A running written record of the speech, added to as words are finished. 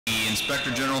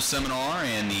Inspector General Seminar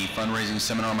and the Fundraising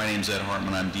Seminar. My name is Ed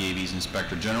Hartman. I'm DAV's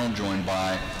Inspector General, joined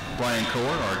by Brian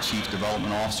Cohort, our Chief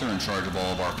Development Officer in charge of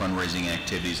all of our fundraising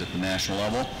activities at the national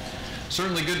level.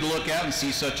 Certainly good to look out and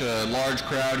see such a large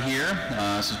crowd here.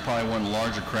 This is probably one of the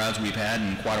larger crowds we've had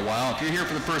in quite a while. If you're here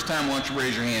for the first time, why don't you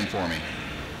raise your hand for me?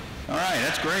 All right,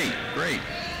 that's great, great.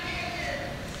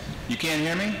 You can't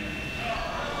hear me?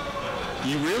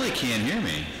 You really can't hear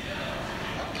me?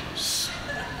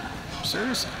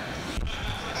 Seriously?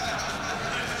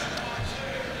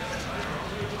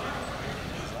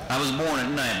 I was born at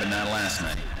night, but not last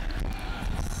night.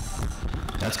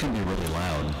 That's going to be really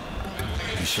loud.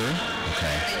 You sure?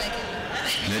 Okay.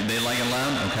 They like it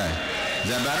loud? Okay. Is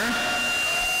that better?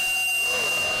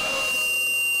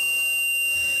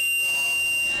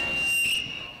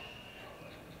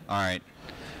 All right.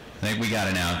 I think we got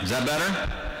it now. Is that better?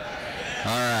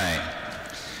 All right.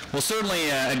 Well, certainly,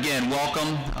 again,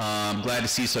 welcome. I'm glad to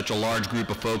see such a large group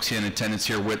of folks here in attendance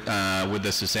here with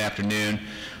us this afternoon.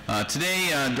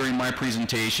 Today, during my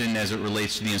presentation, as it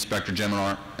relates to the Inspector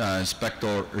General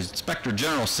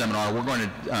Seminar, we're going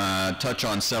to touch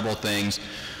on several things,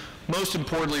 most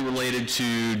importantly related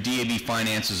to DAV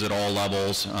finances at all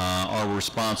levels, our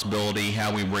responsibility,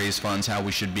 how we raise funds, how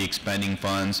we should be expending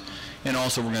funds, and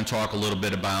also we're going to talk a little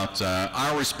bit about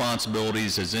our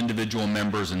responsibilities as individual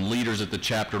members and leaders at the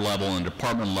chapter level and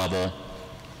department level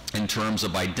in terms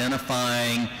of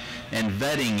identifying and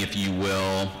vetting, if you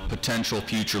will, potential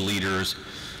future leaders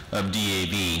of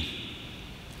DAV.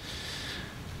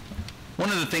 One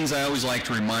of the things I always like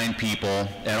to remind people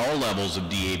at all levels of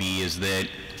DAV is that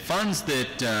funds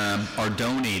that are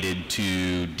donated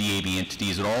to DAV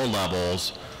entities at all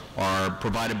levels are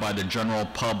provided by the general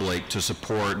public to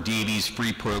support DAV's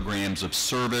free programs of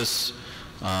service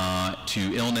to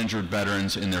ill and injured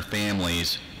veterans and their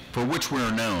families, for which we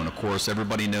are known. Of course,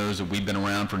 everybody knows that we've been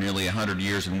around for nearly 100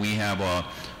 years, and we have a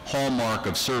hallmark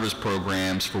of service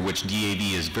programs for which DAV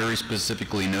is very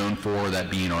specifically known for,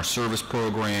 that being our service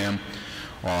program,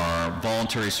 our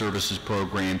voluntary services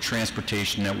program,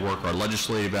 transportation network, our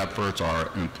legislative efforts, our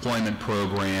employment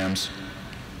programs.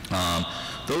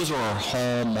 Those are our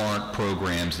hallmark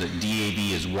programs that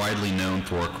DAV is widely known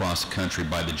for across the country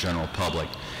by the general public.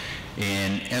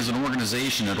 And as an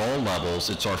organization at all levels,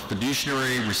 it's our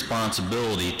fiduciary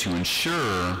responsibility to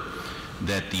ensure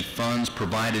that the funds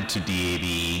provided to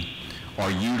DAV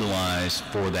are utilized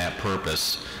for that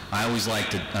purpose. I always like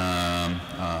to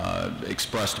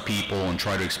express to people and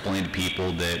try to explain to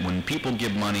people that when people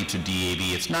give money to DAV,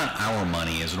 it's not our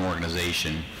money as an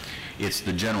organization. It's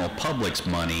the general public's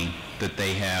money that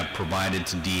they have provided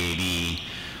to DAV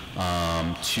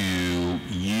to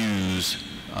use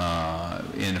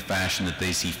in a fashion that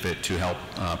they see fit to help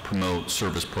promote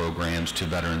service programs to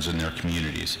veterans in their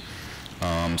communities.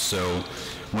 So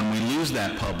when we lose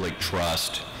that public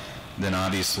trust, then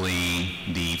obviously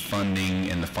the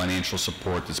funding and the financial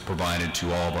support that's provided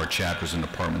to all of our chapters and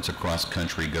departments across the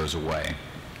country goes away.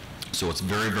 So it's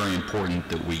very, very important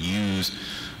that we use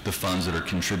the funds that are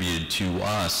contributed to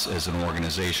us as an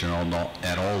organization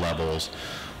at all levels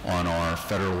on our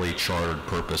federally chartered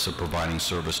purpose of providing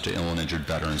service to ill and injured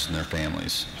veterans and their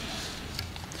families.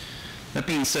 That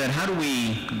being said, how do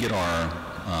we get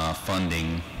our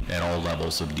funding at all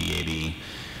levels of DAV?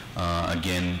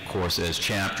 Again, of course, as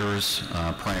chapters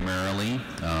primarily,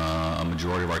 a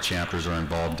majority of our chapters are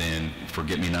involved in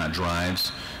forget-me-not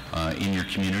drives in your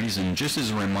communities. And just as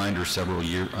a reminder,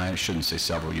 I shouldn't say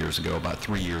several years ago, about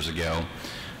 3 years ago,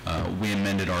 we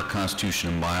amended our Constitution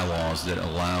and bylaws that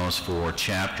allows for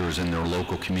chapters in their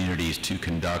local communities to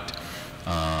conduct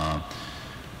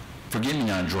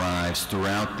forget-me-not drives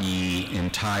throughout the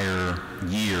entire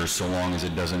year, so long as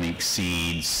it doesn't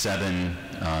exceed 7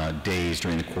 days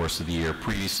during the course of the year.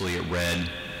 Previously, it read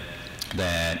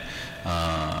that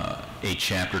a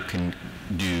chapter can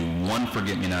do 1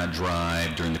 forget-me-not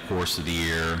drive during the course of the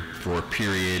year for a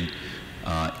period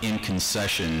in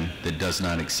concession that does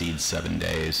not exceed 7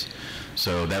 days.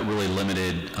 So that really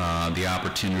limited the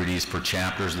opportunities for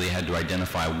chapters. They had to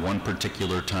identify one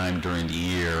particular time during the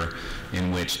year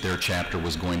in which their chapter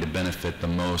was going to benefit the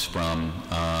most from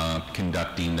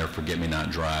conducting their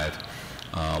forget-me-not drive.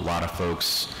 A lot of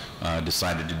folks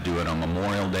decided to do it on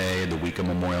Memorial Day, the week of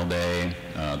Memorial Day,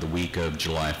 the week of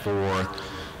July 4th,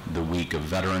 the week of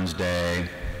Veterans Day.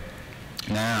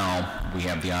 Now we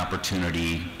have the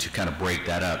opportunity to kind of break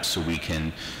that up so we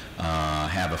can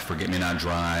have a forget-me-not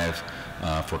drive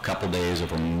for a couple days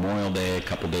over Memorial Day, a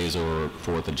couple days over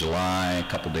 4th of July, a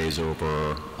couple days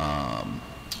over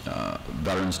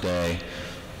Veterans Day.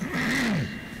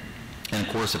 And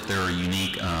of course, if there are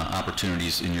unique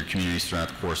opportunities in your communities throughout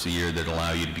the course of the year that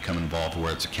allow you to become involved,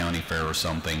 whether it's a county fair or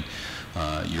something,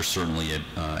 you're certainly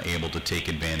able to take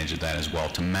advantage of that as well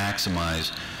to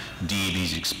maximize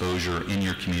DAB's exposure in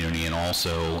your community, and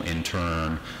also in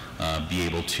turn be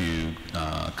able to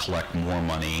collect more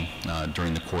money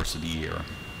during the course of the year.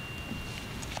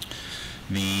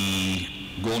 The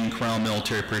Golden Corral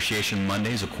Military Appreciation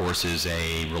Mondays, of course, is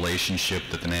a relationship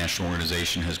that the national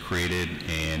organization has created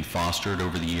and fostered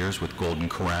over the years with Golden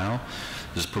Corral.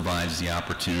 This provides the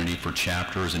opportunity for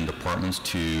chapters and departments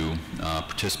to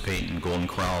participate in Golden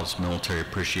Corral's Military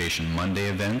Appreciation Monday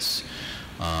events.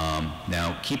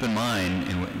 Now, keep in mind,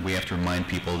 and we have to remind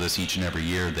people of this each and every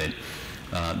year,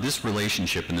 that this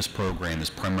relationship and this program has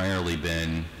primarily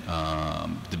been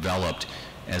developed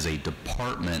as a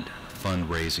department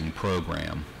fundraising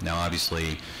program. Now,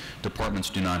 obviously, departments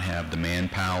do not have the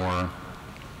manpower,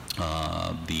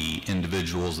 the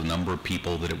individuals, the number of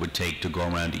people that it would take to go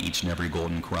around to each and every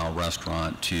Golden Corral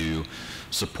restaurant to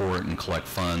support and collect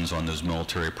funds on those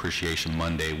Military Appreciation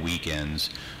Monday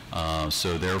weekends.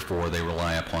 So therefore, they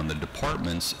rely upon the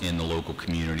departments in the local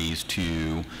communities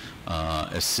to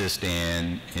assist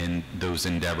in those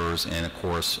endeavors, and of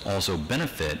course also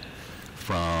benefit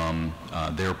from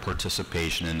their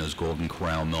participation in those Golden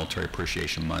Corral Military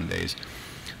Appreciation Mondays.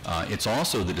 It's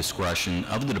also the discretion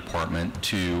of the department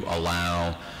to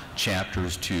allow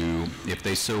chapters to, if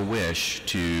they so wish,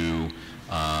 to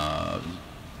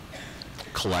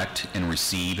collect and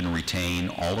receive and retain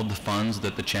all of the funds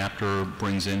that the chapter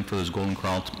brings in for those Golden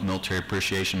Corral Military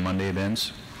Appreciation Monday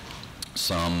events.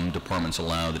 Some departments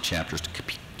allow the chapters to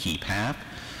keep half.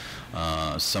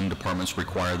 Some departments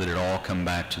require that it all come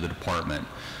back to the department.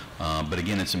 But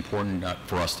again, it's important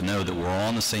for us to know that we're all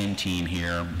on the same team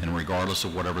here, and regardless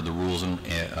of whatever the rules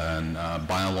and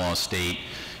bylaws state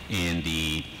in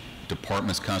the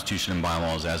department's constitution and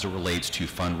bylaws as it relates to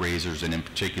fundraisers, and in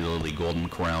particularly Golden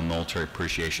Corral Military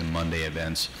Appreciation Monday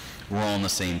events, we're all on the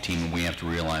same team, and we have to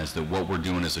realize that what we're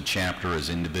doing as a chapter, as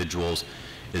individuals,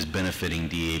 is benefiting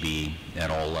DAB at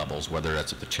all levels, whether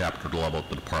that's at the chapter level, at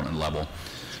the department level.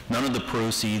 None of the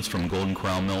proceeds from Golden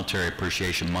Corral Military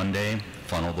Appreciation Monday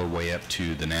funnel their way up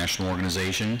to the national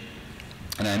organization.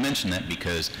 And I mention that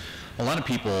because a lot of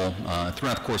people,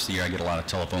 throughout the course of the year, I get a lot of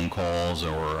telephone calls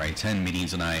or I attend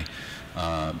meetings, and I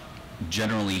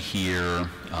generally hear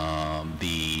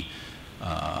the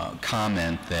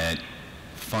comment that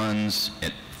funds,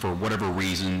 for whatever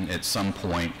reason, at some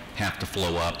point have to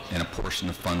flow up and a portion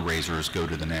of fundraisers go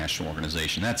to the national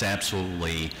organization. That's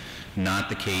absolutely not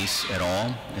the case at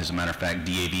all. As a matter of fact,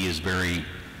 DAB is very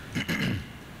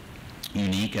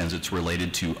unique as it's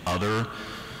related to other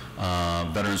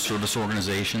veteran service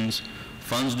organizations.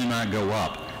 Funds do not go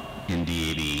up in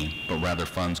DAB, but rather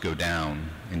funds go down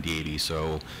in DAB.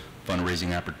 So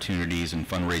fundraising opportunities and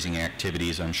fundraising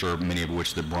activities, I'm sure many of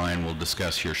which that Brian will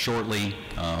discuss here shortly,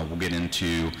 we'll get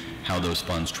into how those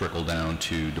funds trickle down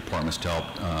to departments to help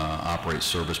operate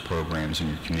service programs in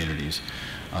your communities.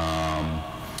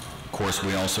 Of course,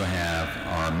 we also have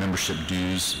our membership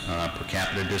dues per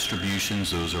capita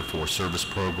distributions. Those are for service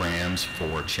programs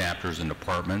for chapters and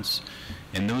departments.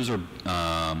 And those are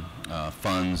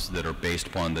funds that are based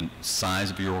upon the size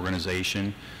of your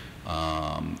organization.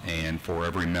 And for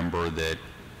every member that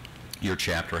your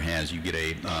chapter has, you get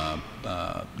a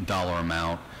dollar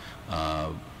amount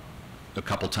a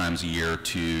couple times a year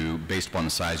based upon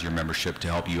the size of your membership to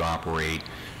help you operate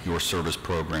your service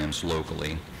programs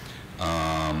locally.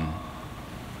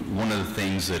 One of the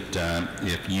things that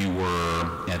if you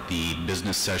were at the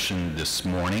business session this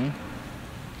morning,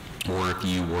 or if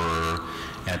you were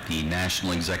at the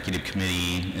National Executive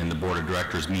Committee and the Board of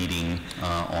Directors meeting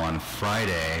on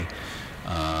Friday,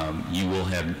 you will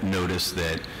have noticed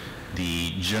that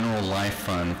the general life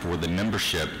fund for the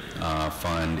membership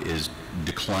fund is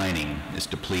declining, is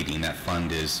depleting. That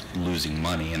fund is losing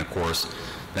money, and of course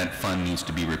that fund needs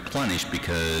to be replenished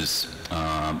because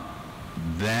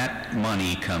that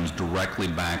money comes directly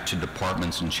back to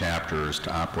departments and chapters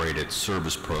to operate its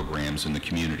service programs in the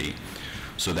community.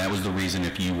 So that was the reason,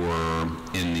 if you were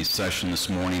in the session this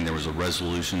morning, there was a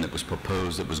resolution that was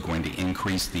proposed that was going to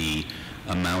increase the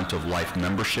amount of life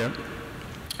membership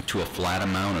to a flat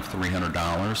amount of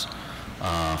 $300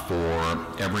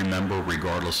 for every member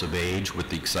regardless of age, with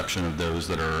the exception of those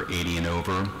that are 80 and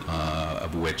over,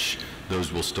 of which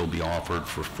those will still be offered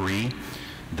for free.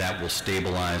 That will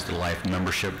stabilize the life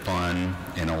membership fund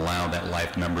and allow that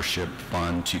life membership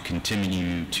fund to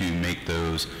continue to make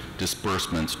those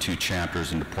disbursements to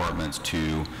chapters and departments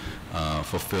to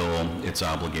fulfill its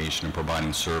obligation of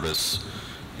providing service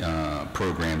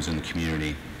programs in the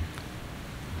community.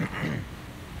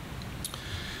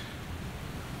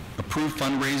 Approved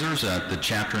fundraisers at the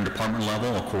chapter and department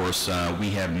level. Of course, we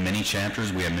have many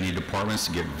chapters, we have many departments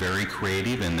to get very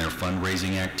creative in their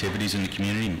fundraising activities in the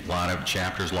community. A lot of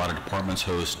chapters, a lot of departments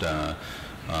host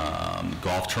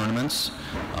golf tournaments.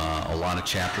 A lot of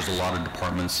chapters, a lot of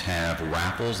departments have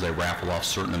raffles. They raffle off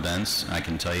certain events. I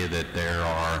can tell you that there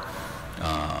are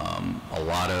a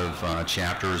lot of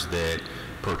chapters that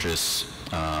purchase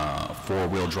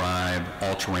four-wheel drive,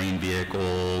 all-terrain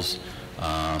vehicles.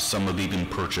 Some have even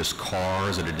purchased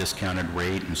cars at a discounted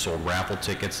rate and sold raffle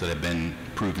tickets that have been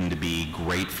proven to be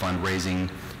great fundraising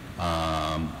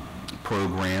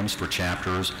programs for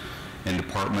chapters and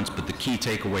departments. But the key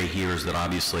takeaway here is that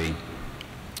obviously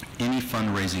any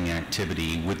fundraising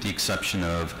activity, with the exception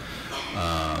of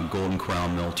Golden Corral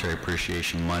Military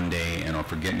Appreciation Monday and our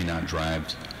Forget-Me-Not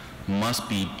drives, must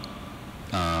be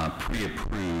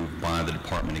pre-approved by the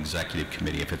Department Executive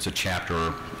Committee if it's a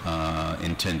chapter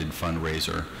intended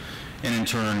fundraiser. And in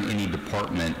turn, any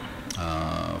department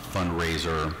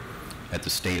fundraiser at the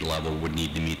state level would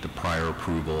need to meet the prior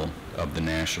approval of the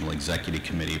National Executive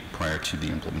Committee prior to the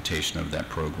implementation of that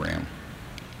program.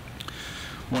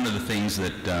 One of the things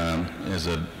that, as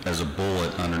a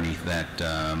bullet underneath that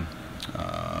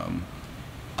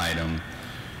item,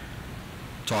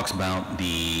 talks about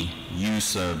the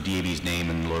use of DAV's name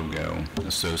and logo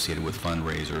associated with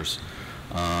fundraisers.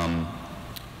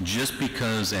 Just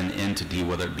because an entity,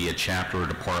 whether it be a chapter or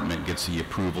department, gets the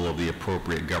approval of the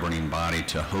appropriate governing body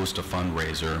to host a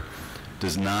fundraiser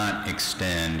does not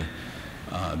extend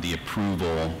the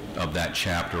approval of that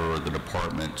chapter or the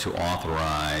department to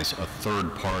authorize a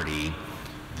third party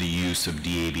the use of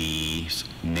DAV's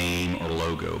name or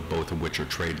logo, both of which are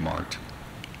trademarked.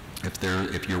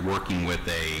 If you're working with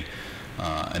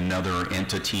another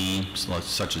entity,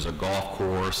 such as a golf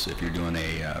course, if you're doing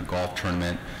a golf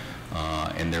tournament,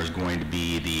 and there's going to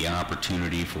be the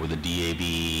opportunity for the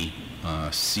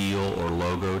DAV seal or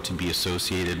logo to be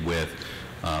associated with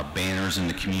banners in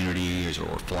the communities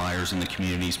or flyers in the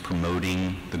communities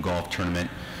promoting the golf tournament,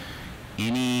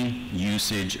 any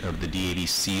usage of the DAV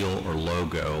seal or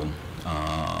logo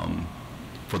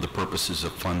for the purposes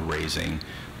of fundraising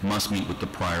must meet with the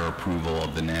prior approval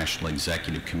of the National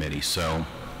Executive Committee. So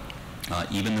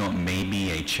even though it may be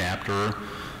a chapter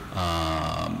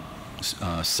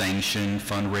sanctioned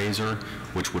fundraiser,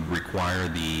 which would require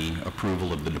the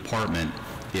approval of the department,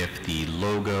 if the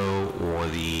logo or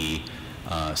the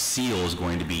seal is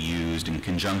going to be used in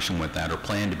conjunction with that, or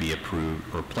planned to be approved,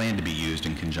 or planned to be used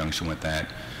in conjunction with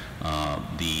that,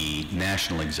 the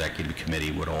National Executive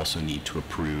Committee would also need to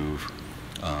approve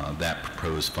that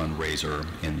proposed fundraiser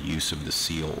and the use of the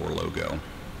seal or logo.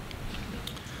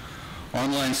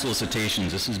 Online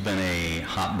solicitations, this has been a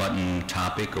hot button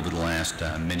topic over the last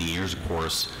many years, of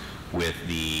course, with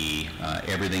the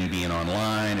everything being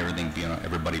online,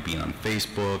 everybody being on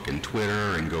Facebook and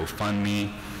Twitter and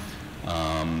GoFundMe.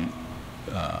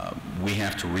 We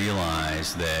have to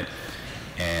realize that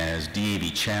as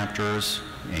DAV chapters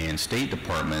and state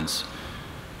departments,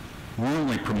 we're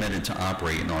only permitted to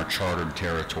operate in our chartered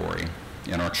territory.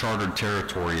 And our chartered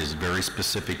territory is very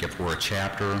specific if we're a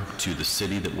chapter to the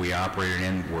city that we operate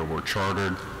in, where we're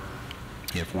chartered.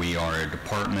 If we are a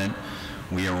department,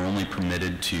 we are only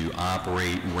permitted to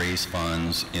operate and raise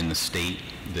funds in the state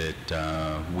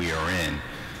that we are in.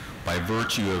 By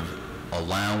virtue of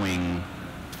allowing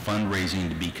fundraising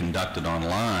to be conducted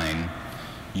online,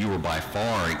 you are by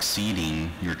far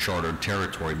exceeding your chartered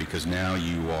territory, because now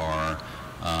you are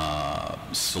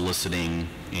soliciting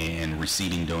and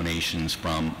receiving donations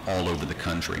from all over the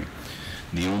country.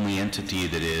 The only entity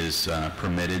that is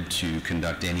permitted to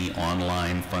conduct any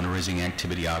online fundraising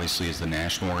activity, obviously, is the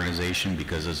national organization,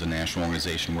 because as a national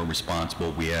organization, we're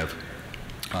responsible. We have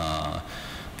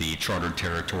the chartered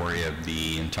territory of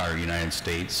the entire United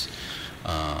States.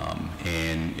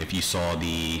 And if you saw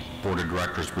the Board of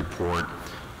Directors report,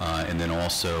 and then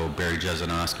also Barry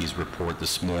Jesenowski's report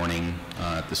this morning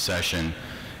at the session,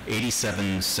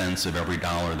 87 cents of every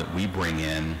dollar that we bring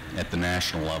in at the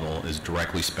national level is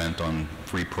directly spent on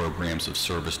free programs of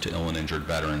service to ill and injured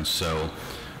veterans. So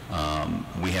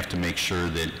we have to make sure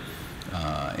that,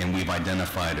 and we've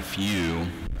identified a few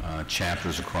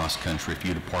chapters across the country, a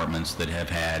few departments that have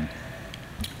had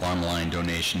online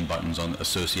donation buttons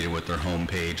associated with their home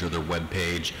page or their web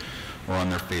page, or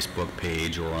on their Facebook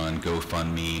page, or on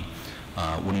GoFundMe.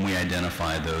 When we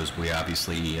identify those, we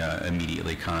obviously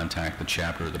immediately contact the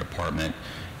chapter or the department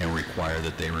and require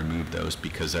that they remove those,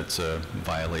 because that's a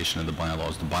violation of the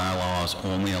bylaws. The bylaws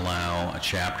only allow a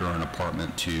chapter or an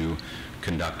department to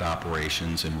conduct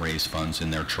operations and raise funds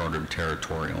in their chartered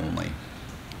territory only.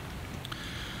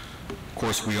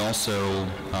 course, we also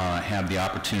have the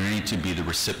opportunity to be the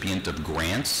recipient of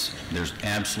grants. There's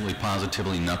absolutely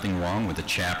positively nothing wrong with a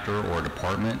chapter or a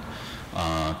department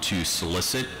to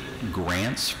solicit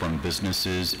grants from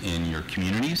businesses in your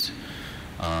communities.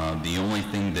 The only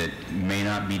thing that may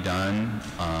not be done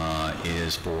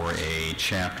is for a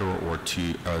chapter or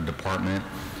a department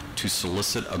to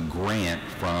solicit a grant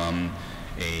from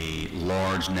a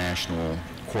large national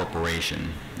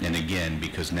corporation. And again,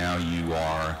 because now you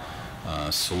are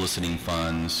soliciting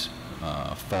funds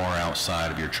far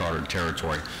outside of your chartered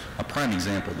territory. A prime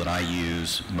example that I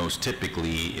use most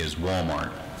typically is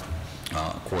Walmart.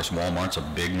 Of course, Walmart's a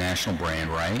big national brand,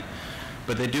 right?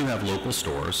 But they do have local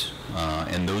stores,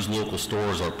 and those local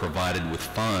stores are provided with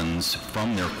funds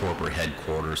from their corporate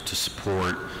headquarters to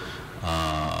support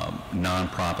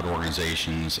nonprofit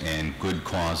organizations and good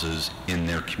causes in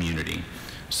their community.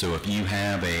 So if you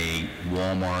have a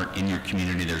Walmart in your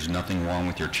community, there's nothing wrong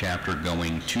with your chapter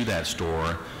going to that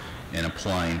store and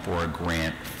applying for a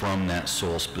grant from that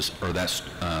store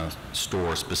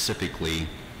specifically,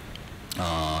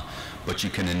 but you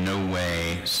can in no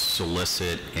way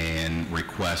solicit and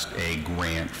request a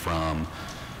grant from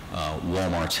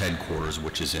Walmart's headquarters,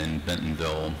 which is in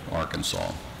Bentonville,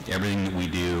 Arkansas. Everything that we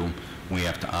do, we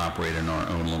have to operate in our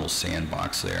own little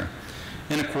sandbox there.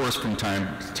 And of course, from time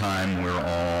to time, we're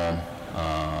all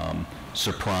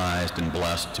surprised and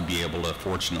blessed to be able to,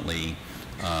 fortunately,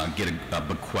 get a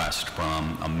bequest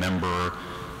from a member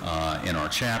in our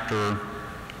chapter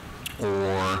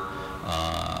or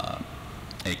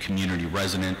a community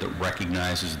resident that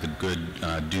recognizes the good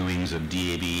doings of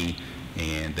DAB,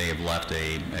 and they have left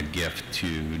a gift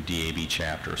to DAB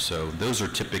chapter. So those are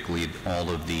typically all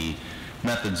of the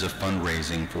methods of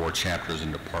fundraising for chapters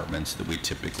and departments that we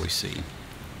typically see.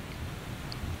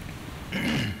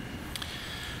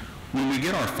 When we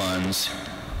get our funds,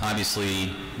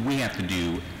 obviously we have to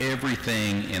do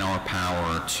everything in our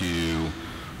power to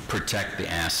protect the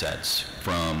assets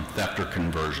from theft or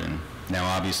conversion. Now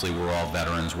obviously we're all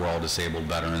veterans, we're all disabled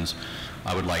veterans.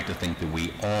 I would like to think that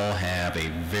we all have a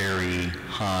very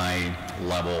high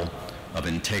level of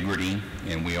integrity,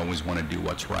 and we always want to do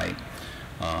what's right.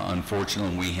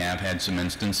 Unfortunately, we have had some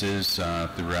instances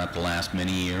throughout the last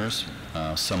many years.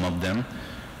 Some of them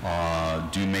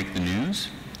do make the news,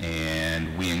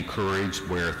 and we encourage,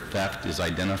 where theft is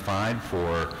identified,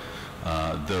 for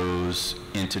those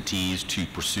entities to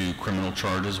pursue criminal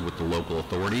charges with the local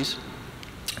authorities,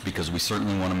 because we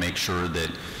certainly want to make sure that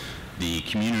the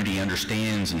community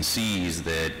understands and sees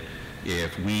that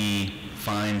if we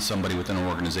find somebody within an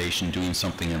organization doing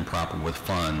something improper with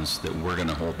funds, that we're going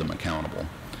to hold them accountable.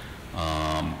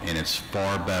 And it's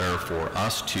far better for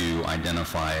us to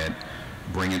identify it,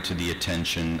 bring it to the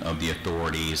attention of the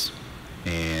authorities,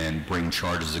 and bring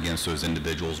charges against those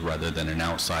individuals rather than an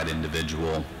outside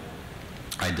individual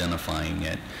identifying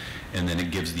it. And then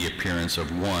it gives the appearance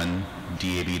of, one,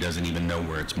 DAB doesn't even know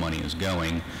where its money is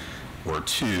going, or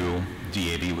two,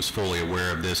 DAB was fully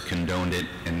aware of this, condoned it,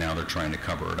 and now they're trying to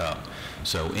cover it up.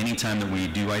 So anytime that we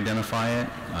do identify it,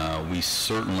 we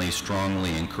certainly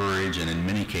strongly encourage, and in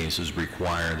many cases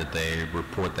require, that they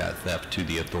report that theft to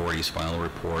the authorities, file a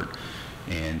report,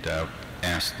 and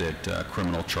ask that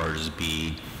criminal charges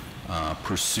be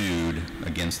pursued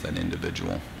against that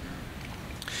individual.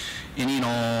 Any and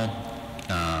all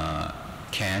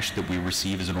cash that we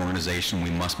receive as an organization, we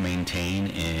must maintain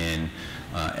in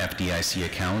FDIC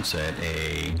accounts at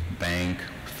a bank,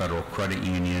 federal credit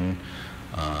union.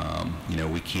 You know,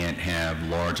 we can't have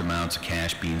large amounts of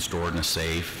cash being stored in a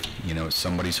safe, you know, at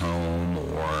somebody's home,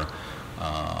 or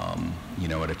you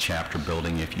know, at a chapter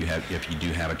building if you do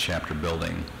have a chapter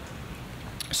building.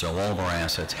 So all of our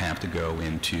assets have to go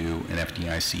into an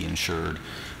FDIC insured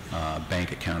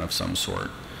bank account of some sort.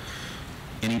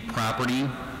 Any property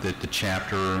that the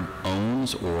chapter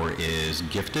owns or is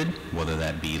gifted, whether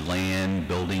that be land,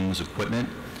 buildings, equipment,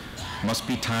 must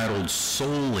be titled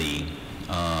solely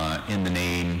in the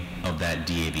name of that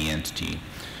DAB entity.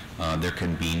 There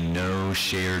can be no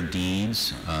shared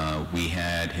deeds. We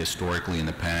had historically in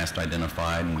the past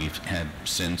identified, and we've had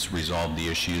since resolved the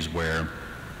issues where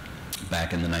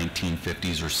back in the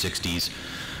 1950s or 60s,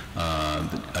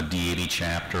 a DAB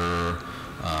chapter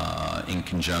in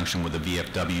conjunction with a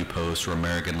VFW post or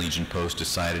American Legion post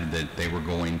decided that they were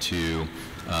going to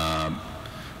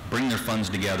bring their funds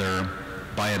together,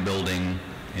 buy a building,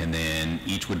 and then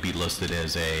each would be listed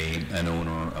as an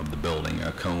owner of the building,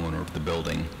 a co-owner of the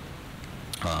building.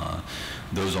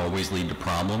 Those always lead to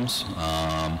problems,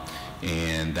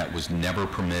 and that was never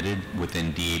permitted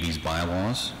within DAB's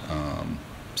bylaws,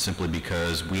 simply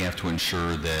because we have to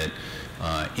ensure that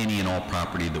any and all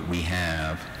property that we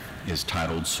have is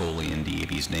titled solely in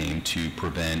DAB's name to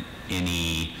prevent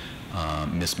any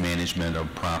mismanagement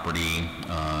of property,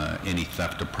 any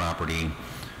theft of property.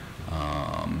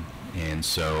 And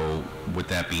so with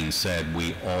that being said,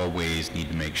 we always need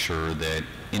to make sure that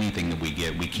anything that we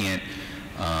get, we can't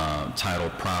title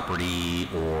property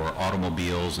or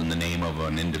automobiles in the name of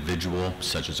an individual,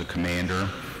 such as a commander.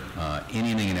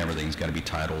 Anything and everything's got to be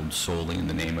titled solely in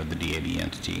the name of the DAB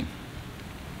entity.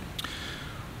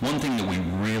 One thing that we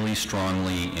really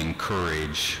strongly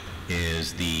encourage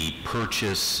is the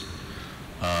purchase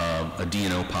of a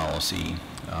D&O policy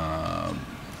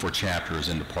for chapters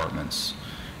and departments.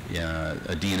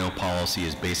 A D&O policy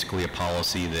is basically a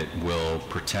policy that will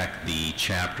protect the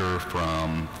chapter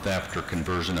from theft or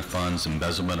conversion of funds,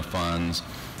 embezzlement of funds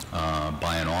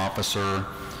by an officer.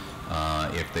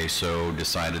 If they so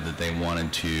decided that they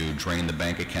wanted to drain the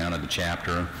bank account of the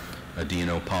chapter, a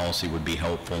D&O policy would be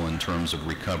helpful in terms of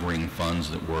recovering funds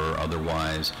that were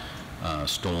otherwise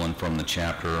stolen from the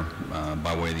chapter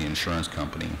by way of the insurance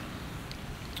company.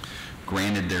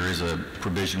 Granted, there is a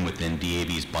provision within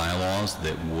DAB's bylaws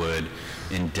that would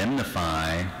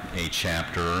indemnify a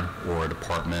chapter or a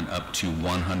department up to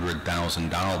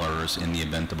 $100,000 in the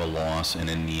event of a loss and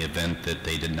in the event that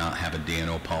they did not have a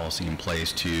D&O policy in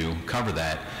place to cover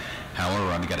that. However,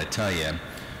 I've got to tell you,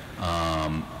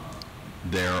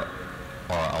 there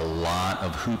are a lot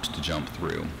of hoops to jump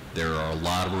through. There are a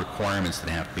lot of requirements that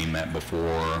have to be met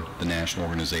before the national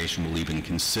organization will even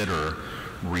consider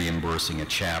reimbursing a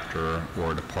chapter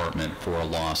or a department for a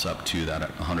loss up to that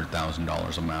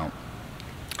 $100,000 amount.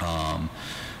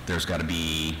 There's got to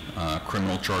be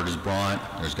criminal charges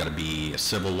brought. There's got to be a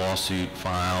civil lawsuit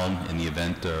filed in the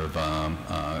event of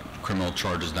criminal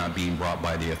charges not being brought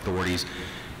by the authorities.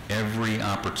 Every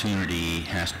opportunity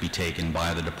has to be taken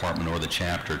by the department or the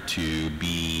chapter to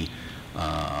be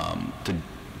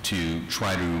to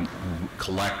try to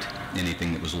collect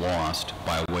anything that was lost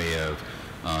by way of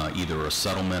either a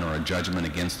settlement or a judgment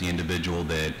against the individual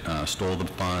that stole the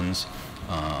funds.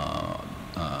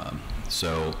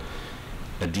 So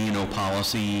a D&O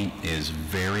policy is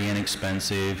very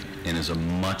inexpensive and is a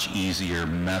much easier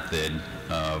method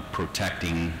of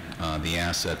protecting the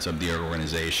assets of the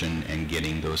organization and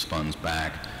getting those funds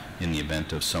back in the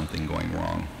event of something going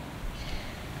wrong.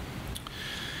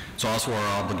 It's also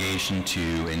our obligation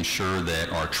to ensure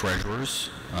that our treasurers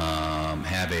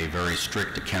have a very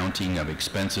strict accounting of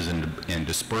expenses and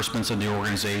disbursements of the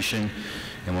organization.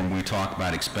 And when we talk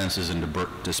about expenses and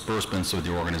disbursements of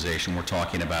the organization, we're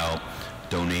talking about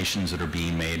donations that are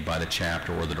being made by the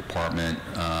chapter or the department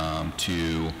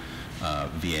to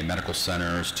VA medical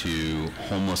centers, to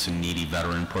homeless and needy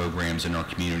veteran programs in our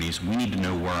communities. We need to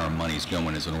know where our money's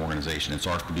going as an organization. It's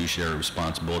our fiduciary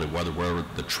responsibility, whether we're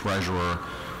the treasurer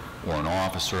or an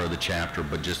officer of the chapter,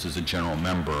 but just as a general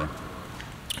member,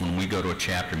 when we go to a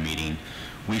chapter meeting,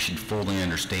 we should fully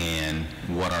understand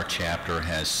what our chapter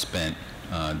has spent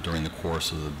during the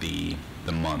course of the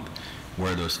month,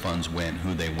 where those funds went,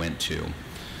 who they went to.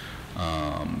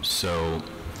 So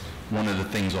one of the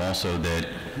things also that,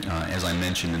 as I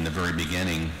mentioned in the very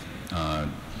beginning,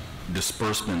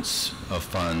 disbursements of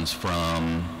funds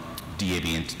from DAB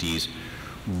entities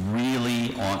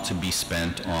really ought to be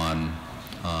spent on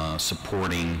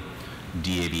supporting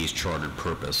DAB's chartered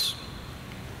purpose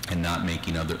and not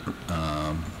making other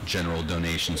general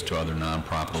donations to other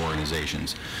nonprofit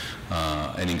organizations.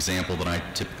 An example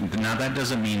that now that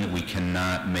doesn't mean that we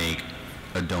cannot make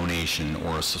a donation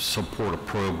or support a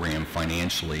program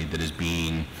financially that is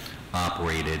being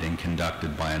operated and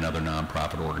conducted by another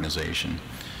nonprofit organization.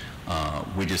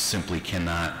 We just simply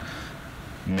cannot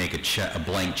make a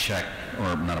blank check,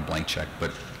 or not a blank check,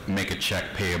 but make a check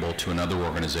payable to another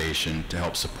organization to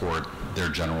help support their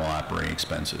general operating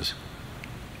expenses.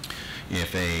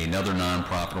 If another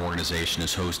nonprofit organization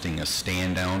is hosting a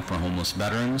stand down for homeless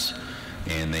veterans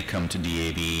and they come to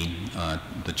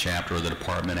DAB, the chapter or the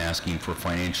department, asking for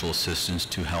financial assistance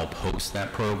to help host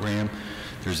that program,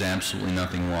 there's absolutely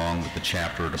nothing wrong with the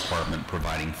chapter or department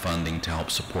providing funding to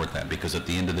help support that, because at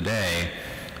the end of the day,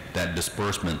 that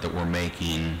disbursement that we're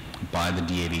making by the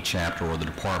DAB chapter or the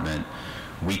department,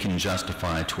 we can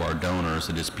justify to our donors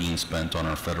that it's being spent on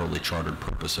our federally chartered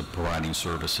purpose of providing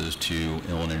services to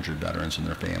ill and injured veterans and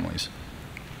their families.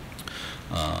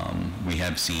 We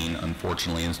have seen,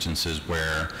 unfortunately, instances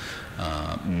where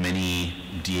many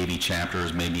DAB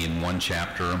chapters, maybe in one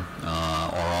chapter,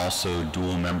 are also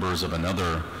dual members of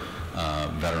another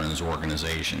veterans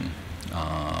organization,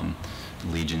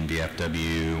 Legion,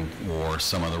 VFW, or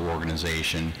some other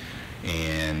organization,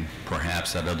 and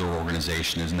perhaps that other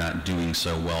organization is not doing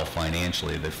so well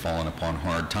financially. They've fallen upon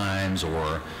hard times,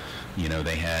 or You know,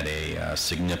 they had a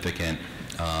significant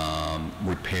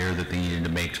repair that they needed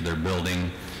to make to their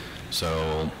building.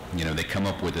 So, you know, they come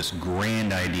up with this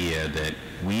grand idea that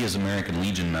we as American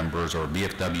Legion members or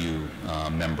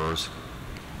BFW members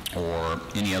or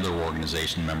any other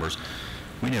organization members,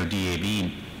 we know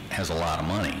DAB has a lot of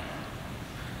money.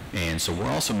 And so we're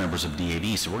also members of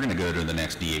DAB, so we're going to go to the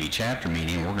next DAB chapter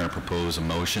meeting, and we're going to propose a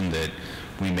motion that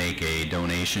we make a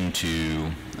donation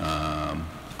to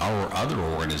our other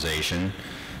organization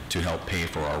to help pay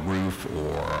for our roof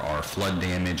or our flood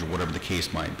damage or whatever the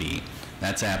case might be.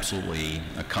 That's absolutely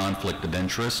a conflict of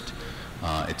interest.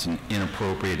 It's an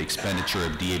inappropriate expenditure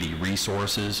of DAB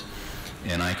resources,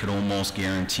 and I could almost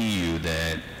guarantee you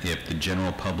that if the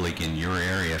general public in your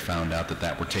area found out that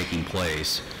that were taking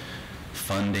place,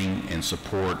 funding and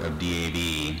support of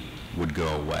DAB would go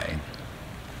away.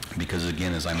 Because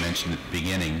again, as I mentioned at the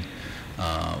beginning,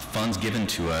 funds given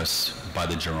to us by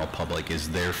the general public is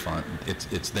their fund,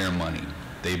 it's their money.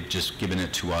 They've just given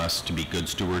it to us to be good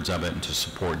stewards of it and to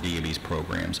support DAB's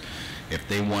programs. If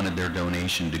they wanted their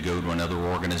donation to go to another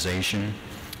organization,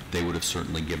 they would have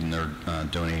certainly given their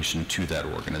donation to that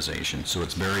organization. So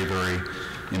it's very, very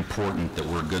important that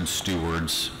we're good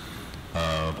stewards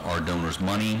of our donors'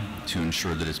 money to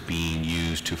ensure that it's being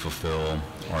used to fulfill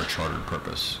our chartered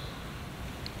purpose.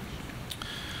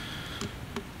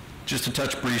 Just to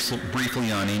touch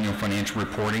briefly on annual financial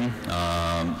reporting,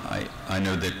 I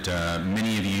know that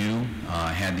many of you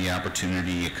had the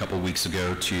opportunity a couple weeks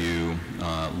ago to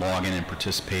log in and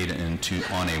participate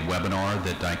on a webinar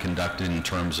that I conducted in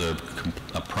terms of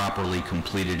a properly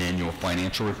completed annual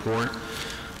financial report.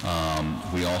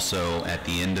 We also, at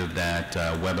the end of that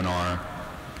webinar,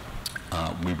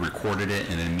 we recorded it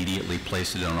and immediately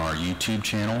placed it on our YouTube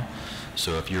channel.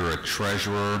 So if you're a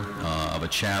treasurer of a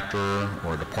chapter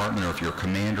or a department, or if you're a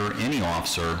commander, any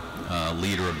officer,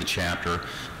 leader of the chapter,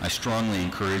 I strongly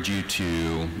encourage you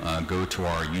to go to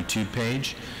our YouTube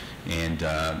page and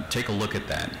take a look at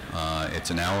that.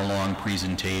 It's an hour-long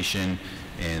presentation,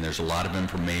 and there's a lot of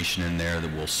information in there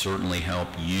that will certainly help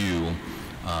you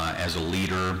as a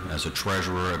leader, as a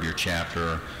treasurer of your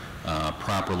chapter,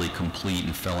 properly complete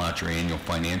and fill out your annual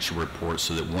financial report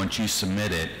so that once you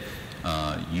submit it,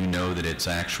 you know that it's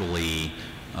actually,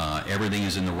 everything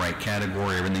is in the right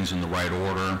category, everything's in the right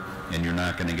order, and you're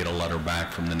not going to get a letter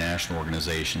back from the national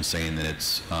organization saying that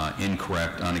it's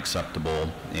incorrect,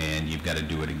 unacceptable, and you've got to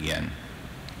do it again.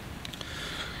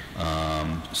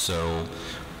 So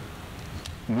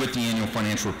with the annual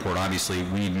financial report, obviously,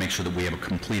 we need to make sure that we have a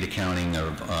complete accounting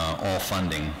of all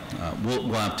funding.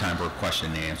 We'll have time for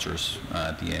question and answers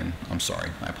at the end. I'm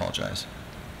sorry, I apologize.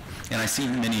 And I see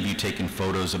many of you taking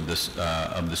photos of this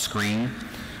of the screen.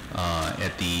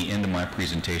 At the end of my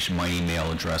presentation, my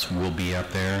email address will be up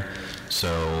there.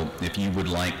 So if you would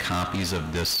like copies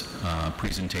of this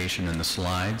presentation and the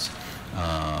slides,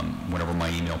 whenever my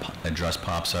email address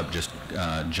pops up, just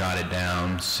jot it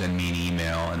down, send me an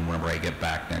email, and whenever I get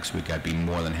back next week, I'd be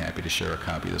more than happy to share a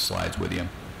copy of the slides with you,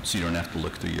 so you don't have to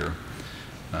look through your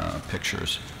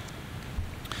pictures.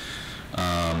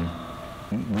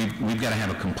 We've got to have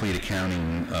a complete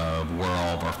accounting of where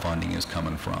all of our funding is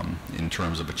coming from in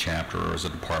terms of a chapter or as a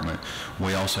department.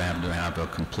 We also have to have a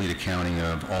complete accounting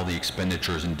of all the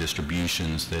expenditures and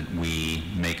distributions that we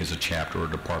make as a chapter or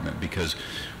department, because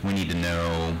we need to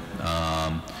know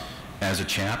as a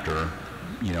chapter,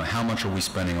 you know, how much are we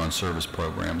spending on service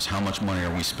programs? How much money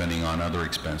are we spending on other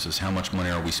expenses? How much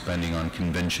money are we spending on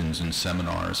conventions and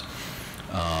seminars?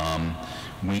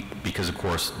 Because of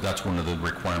course, that's one of the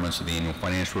requirements of the annual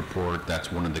financial report.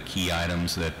 That's one of the key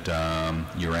items that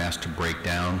you're asked to break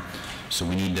down. So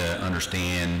we need to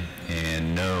understand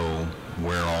and know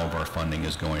where all of our funding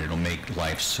is going. It'll make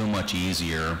life so much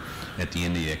easier at the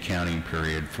end of the accounting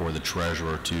period for the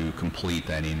treasurer to complete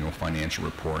that annual financial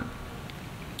report.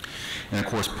 And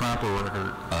of course,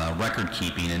 proper record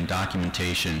keeping and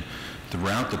documentation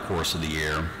throughout the course of the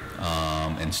year,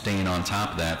 and staying on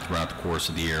top of that throughout the course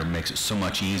of the year makes it so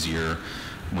much easier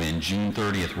when June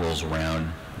 30th rolls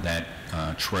around. That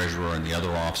treasurer and the other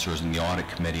officers in the audit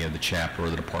committee of the chapter or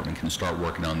the department can start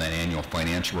working on that annual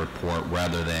financial report,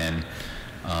 rather than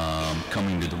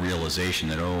coming to the realization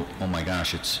that, oh my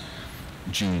gosh, it's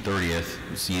June 30th,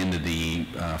 it's the end of the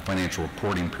financial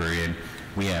reporting period.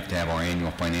 We have to have our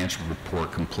annual financial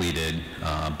report completed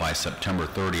by September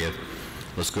 30th.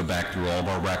 Let's go back through all of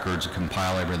our records,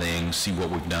 compile everything, see what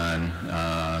we've done,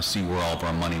 see where all of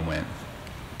our money went.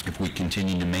 If we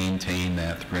continue to maintain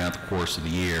that throughout the course of the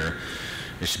year,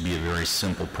 it should be a very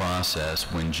simple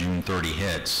process. When June 30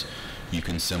 hits, you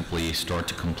can simply start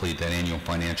to complete that annual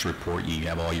financial report. You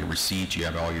have all your receipts, you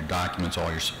have all your documents,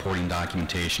 all your supporting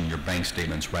documentation, your bank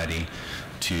statements ready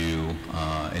to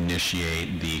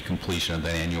initiate the completion of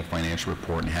that annual financial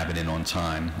report and have it in on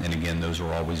time. And again, those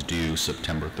are always due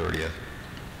September 30th.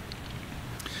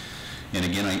 And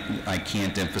again, I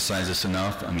can't emphasize this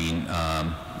enough. I mean,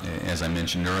 as I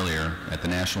mentioned earlier, at the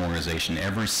national organization,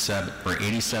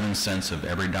 87 cents of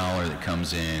every dollar that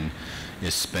comes in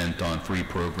is spent on free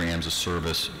programs of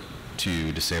service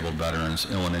to disabled veterans,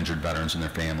 ill and injured veterans and their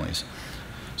families.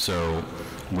 So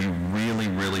we really,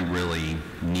 really, really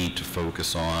need to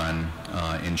focus on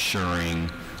ensuring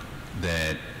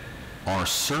that our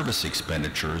service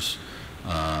expenditures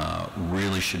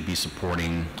really should be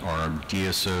supporting our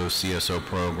DSO, CSO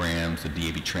programs, the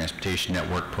DAV Transportation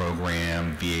Network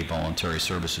program, VA Voluntary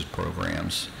Services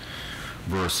programs,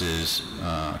 versus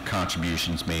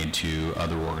contributions made to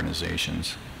other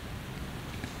organizations.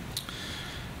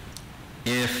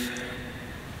 If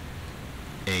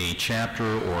a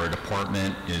chapter or a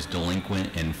department is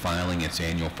delinquent in filing its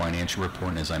annual financial report,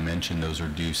 and as I mentioned, those are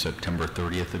due September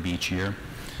 30th of each year,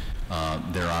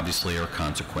 there obviously are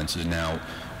consequences. Now,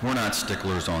 we're not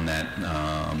sticklers on that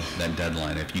that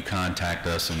deadline. If you contact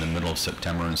us in the middle of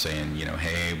September and saying, you know,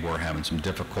 hey, we're having some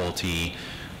difficulty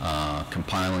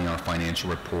compiling our financial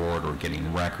report or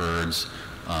getting records,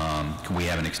 can we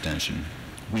have an extension?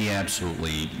 We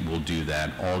absolutely will do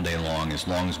that all day long as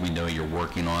we know you're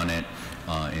working on it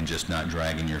and just not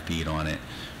dragging your feet on it.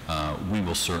 We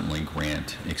will certainly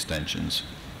grant extensions.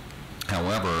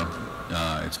 However,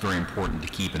 it's very important to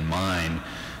keep in mind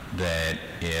that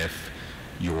if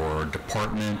your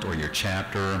department or your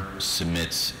chapter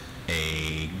submits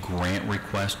a grant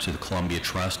request to the Columbia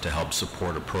Trust to help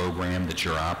support a program that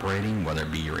you're operating, whether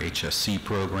it be your HSC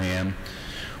program,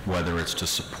 whether it's to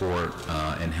support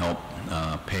and help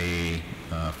pay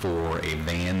for a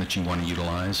van that you want to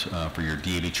utilize for your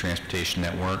DAV Transportation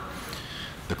Network,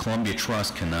 the Columbia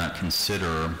Trust cannot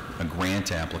consider a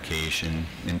grant application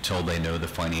until they know the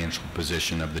financial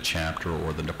position of the chapter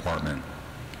or the department.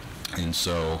 And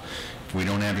so if we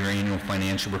don't have your annual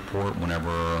financial report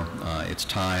whenever it's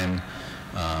time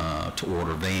to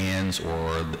order vans,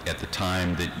 or at the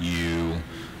time that you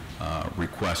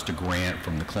request a grant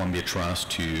from the Columbia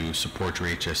Trust to support your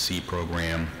HSC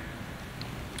program,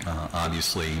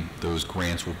 obviously those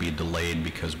grants will be delayed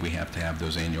because we have to have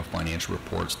those annual financial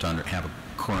reports to have a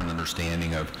current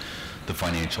understanding of the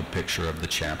financial picture of the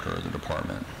chapter or the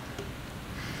department.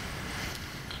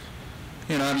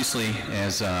 And obviously,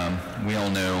 as we all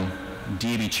know,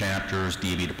 DAV chapters,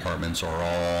 DAV departments are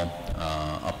all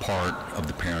a part of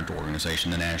the parent organization,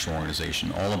 the national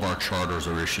organization. All of our charters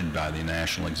are issued by the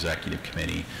National Executive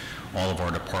Committee. All of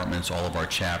our departments, all of our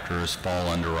chapters fall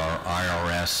under our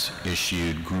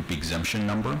IRS-issued group exemption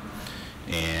number.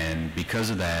 And because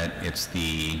of that, it's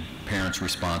the parent's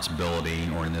responsibility,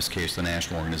 or in this case, the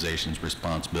national organization's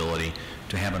responsibility,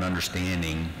 to have an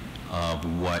understanding of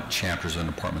what chapters and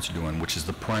departments are doing, which is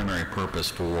the primary purpose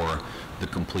for the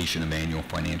completion of annual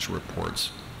financial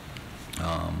reports.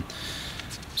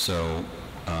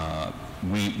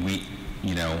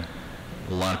 You know,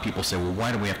 a lot of people say, well,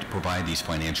 why do we have to provide these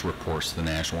financial reports to the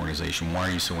national organization? Why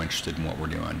are you so interested in what we're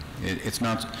doing? It's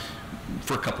not,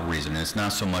 for a couple of reasons. It's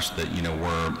not so much that, you know,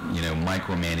 we're, you know,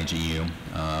 micromanaging you,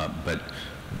 but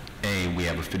A, we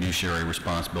have a fiduciary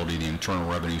responsibility to the Internal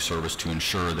Revenue Service to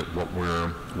ensure that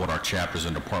what our chapters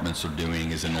and departments are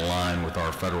doing is in line with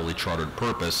our federally chartered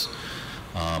purpose,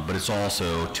 but it's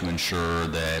also to ensure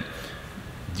that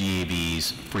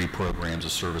DAV's free programs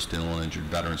of service to ill and injured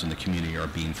veterans in the community are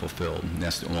being fulfilled. And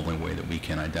that's the only way that we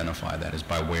can identify that, is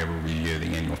by way of a review of the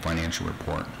annual financial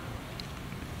report.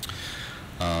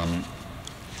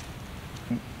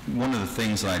 One of the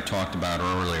things that I talked about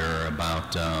earlier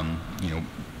about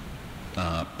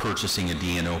purchasing a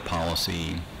D&O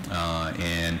policy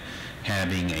and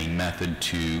having a method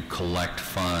to collect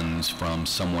funds from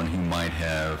someone who might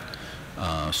have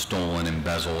stolen,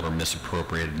 embezzled, or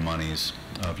misappropriated monies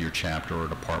of your chapter or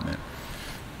department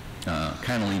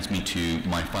kind of leads me to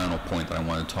my final point that I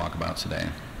want to talk about today.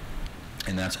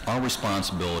 And that's our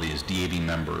responsibility as DAV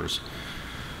members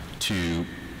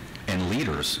and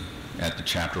leaders at the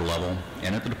chapter level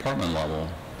and at the department level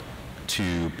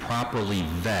to properly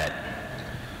vet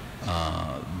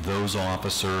those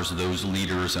officers, those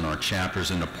leaders in our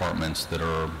chapters and departments that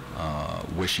are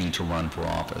wishing to run for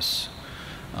office.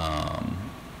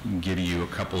 Give you a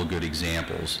couple of good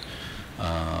examples.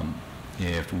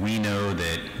 If we know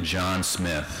that John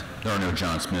Smith, there are no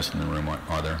John Smiths in the room,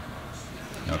 are there?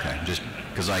 Okay, just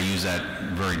because I use that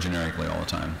very generically all the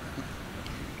time.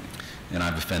 and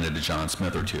I've offended a John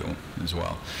Smith or two as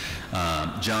well.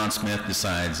 John Smith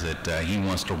decides that he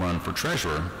wants to run for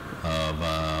treasurer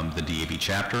of the DAB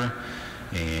chapter,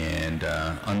 and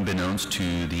unbeknownst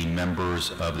to the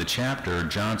members of the chapter,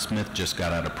 John Smith just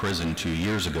got out of prison 2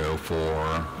 years ago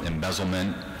for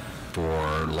embezzlement,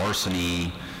 for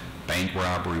larceny, bank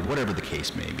robbery, whatever the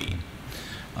case may be.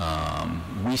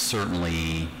 We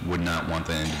certainly would not want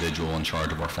the individual in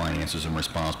charge of our finances and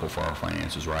responsible for our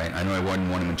finances, right? I know I wouldn't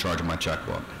want him in charge of my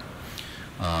checkbook.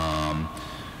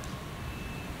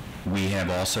 We have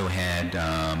also had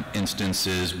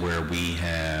instances where we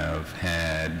have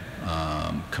had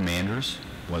commanders,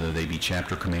 whether they be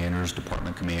chapter commanders,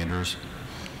 department commanders,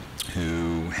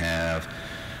 who have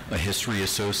a history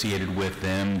associated with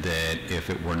them that, if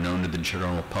it were known to the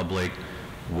general public,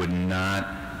 would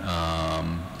not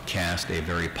cast a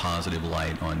very positive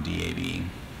light on DAB.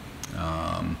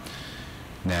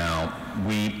 Now,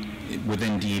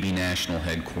 within DAB National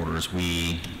Headquarters,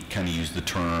 we kind of use the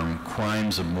term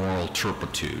crimes of moral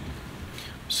turpitude.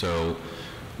 So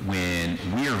when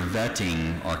we are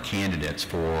vetting our candidates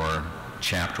for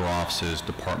chapter offices,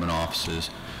 department offices,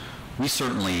 we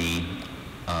certainly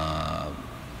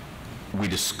we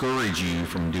discourage you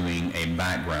from doing a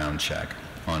background check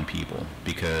on people,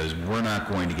 because we're not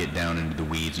going to get down into the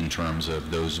weeds in terms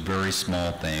of those very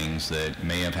small things that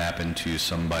may have happened to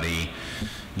somebody,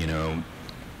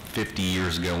 50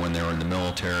 years ago when they were in the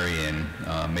military and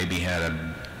maybe had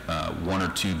one or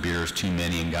two beers too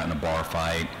many and got in a bar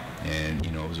fight and,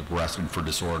 was arrested for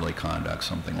disorderly conduct,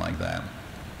 something like that.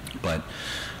 But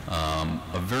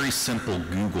a very simple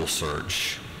Google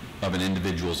search of an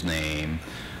individual's name,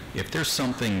 if there's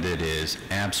something that is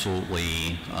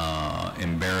absolutely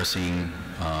embarrassing,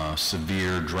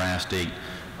 severe, drastic,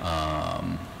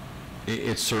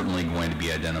 it's certainly going to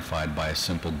be identified by a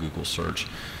simple Google search.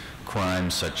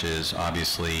 Crimes such as,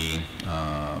 obviously,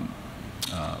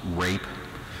 rape,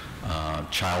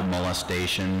 child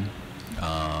molestation,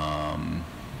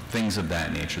 things of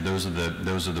that nature. Those are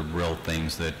the real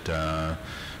things that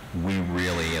we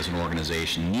really, as an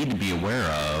organization, need to be aware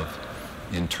of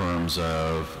in terms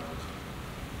of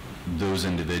those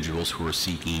individuals who are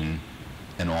seeking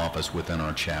an office within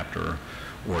our chapter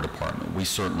or department. We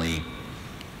certainly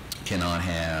cannot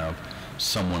have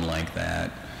someone like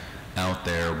that out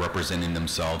there representing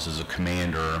themselves as a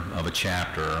commander of a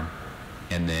chapter,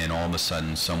 and then all of a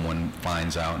sudden someone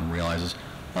finds out and realizes,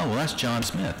 oh, well, that's John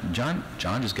Smith. John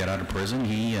just got out of prison.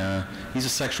 He's a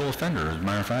sexual offender. As a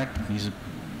matter of fact, he's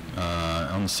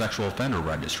on the sexual offender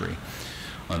registry.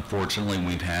 Unfortunately,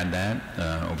 we've had that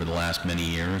over the last many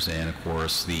years, and of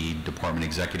course the Department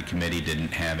Executive Committee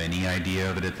didn't have any idea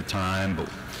of it at the time, but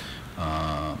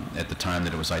at the time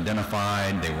that it was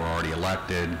identified, they were already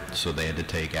elected, so they had to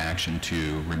take action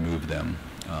to remove them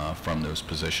from those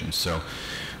positions. So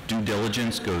due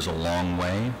diligence goes a long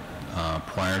way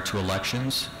prior to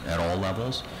elections at all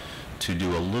levels to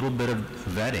do a little bit of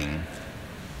vetting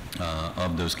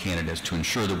of those candidates to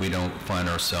ensure that we don't find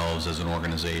ourselves as an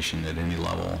organization at any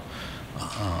level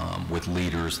with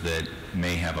leaders that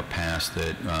may have a past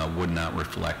that would not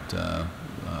reflect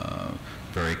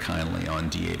very kindly on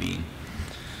DAB.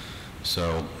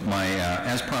 So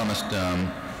as promised,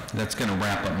 that's going to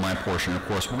wrap up my portion. Of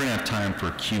course, we're going to have time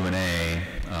for Q&A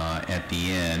at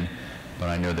the end, but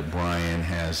I know that Brian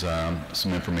has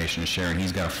some information to share, and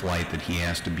he's got a flight that he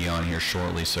has to be on here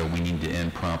shortly, so we need to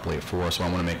end promptly at 4. So I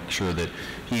want to make sure that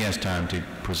he has time to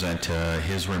present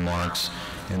his remarks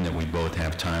and that we both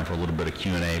have time for a little bit of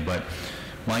Q&A. But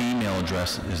my email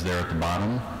address is there at the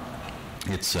bottom.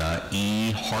 It's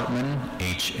ehartman, Hartman,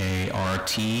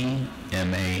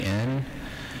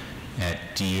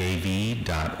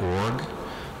 @dav.org.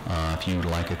 If you would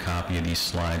like a copy of these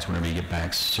slides whenever you get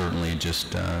back, certainly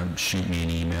just shoot me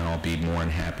an email. I'll be more than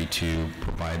happy to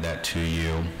provide that to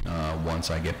you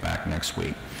once I get back next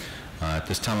week. At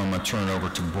this time, I'm going to turn it over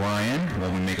to Brian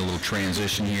while we make a little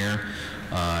transition here.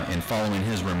 And following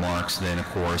his remarks, then, of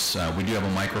course, we do have a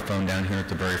microphone down here at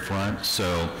the very front,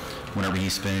 so whenever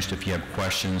he's finished, if you have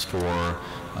questions for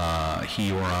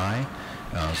he or I,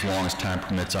 as long as time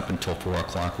permits up until 4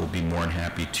 o'clock, we'll be more than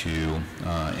happy to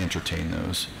entertain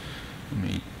those. Let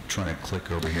me try to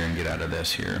click over here and get out of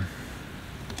this here.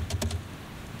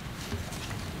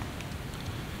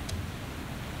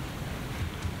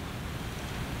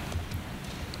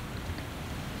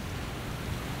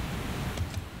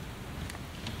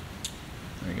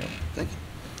 There you go. Thank you.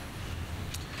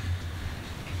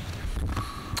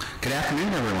 Good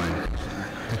afternoon, everyone.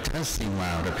 It does seem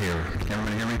loud up here. Can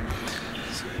everyone hear me?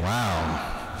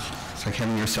 Wow. It's like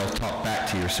having yourself talk back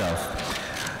to yourself.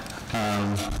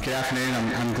 Good afternoon.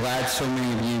 I'm glad so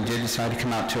many of you did decide to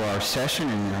come out to our session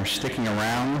and are sticking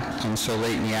around so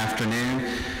late in the afternoon.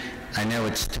 I know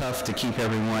it's tough to keep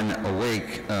everyone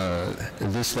awake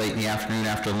this late in the afternoon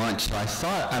after lunch, so I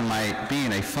thought I might,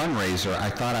 being a fundraiser, I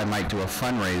thought I might do a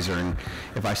fundraiser, and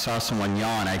if I saw someone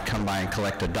yawn, I'd come by and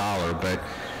collect $1, but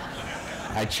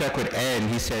I checked with Ed,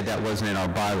 and he said that wasn't in our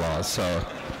bylaws, so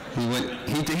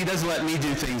he doesn't let me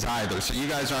do things either, so you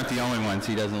guys aren't the only ones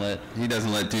he doesn't let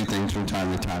do things from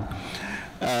time to time.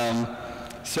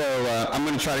 I'm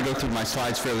going to try to go through my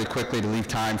slides fairly quickly to leave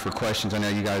time for questions. I know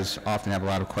you guys often have a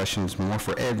lot of questions, more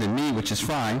for Ed than me, which is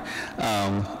fine,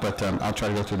 but I'll try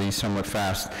to go through these somewhat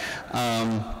fast.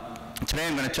 Today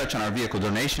I'm going to touch on our vehicle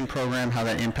donation program, how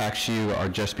that impacts you, our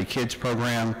Just Be Kids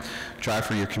program, Drive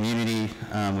for Your Community,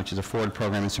 which is a Ford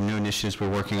program, and some new initiatives we're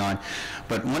working on.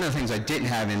 But one of the things I didn't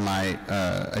have in my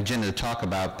agenda to talk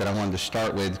about that I wanted to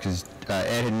start with, because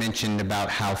Ed had mentioned about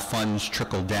how funds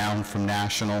trickle down from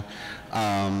national.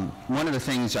 One of the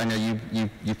things I know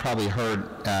you probably heard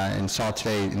and saw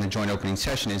today in the joint opening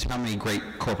session is how many great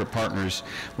corporate partners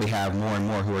we have, more and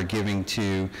more, who are giving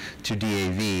to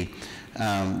DAV.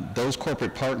 Those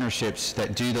corporate partnerships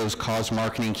that do those cause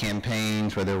marketing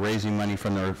campaigns where they're raising money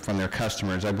from their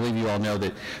customers, I believe you all know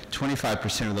that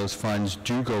 25% of those funds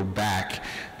do go back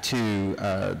to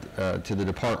the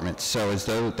departments. So as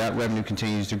though that revenue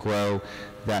continues to grow,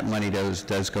 that money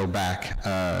does go back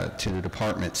to the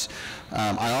departments.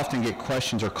 I often get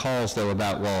questions or calls, though,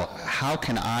 about, well, how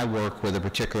can I work with a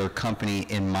particular company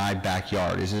in my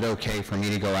backyard? Is it okay for me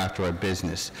to go after a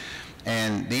business?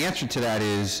 And the answer to that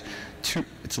is,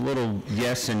 it's a little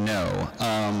yes and no.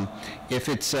 If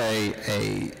it's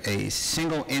a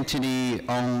single entity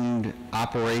owned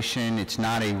operation, it's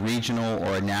not a regional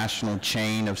or a national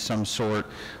chain of some sort,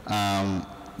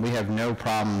 we have no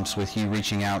problems with you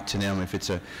reaching out to them if it's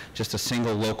just a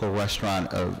single local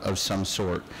restaurant of some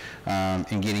sort,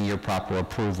 and getting your proper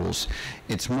approvals.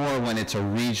 It's more when it's a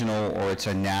regional or it's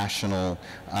a national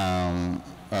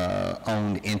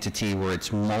owned entity where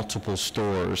it's multiple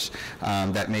stores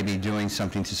that may be doing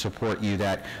something to support you,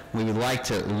 that we would like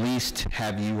to at least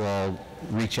have you all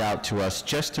reach out to us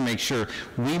just to make sure.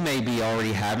 We may be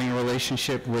already having a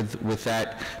relationship with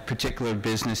that particular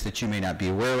business that you may not be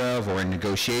aware of, or in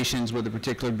negotiations with a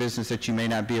particular business that you may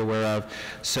not be aware of.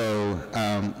 So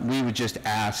we would just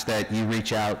ask that you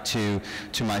reach out to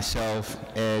myself,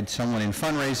 Ed, someone in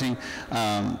fundraising,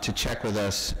 to check with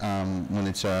us when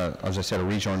it's, as I said, a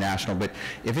regional or national. But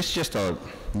if it's just a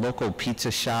local pizza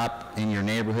shop in your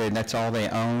neighborhood and that's all they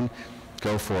own,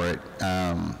 go for it.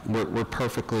 We're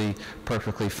perfectly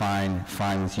fine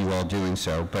with you all doing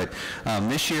so. But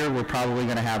this year we're probably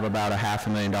going to have about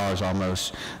 $500,000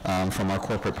 almost from our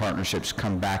corporate partnerships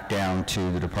come back down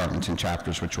to the departments and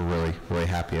chapters, which we're really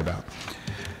happy about.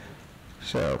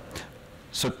 So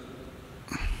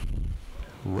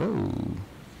whoa.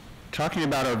 Talking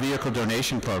about our vehicle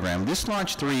donation program, this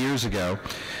launched 3 years ago,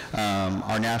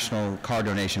 our national car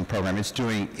donation program. It's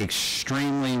doing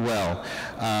extremely well.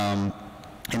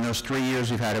 In those 3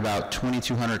 years, we've had about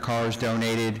 2,200 cars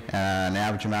donated, an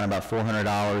average amount of about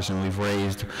 $400, and we've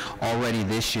raised already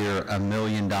this year $1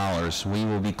 million. We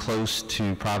will be close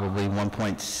to probably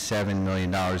 $1.7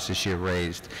 million this year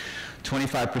raised.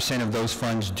 25% of those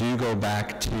funds do go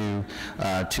back to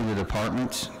the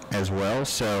departments as well.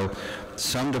 So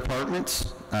some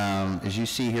departments, as you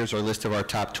see, here's our list of our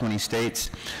top 20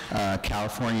 states,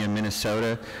 California and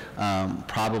Minnesota,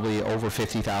 probably over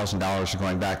 $50,000 are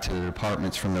going back to the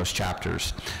departments from those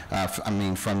chapters,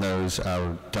 from those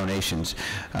donations.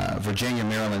 Virginia,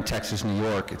 Maryland, Texas, New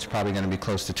York, it's probably going to be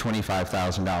close to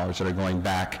 $25,000 that are going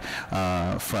back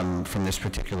from this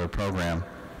particular program.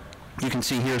 You can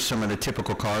see here some of the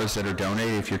typical cars that are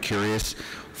donated if you're curious.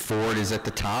 Ford is at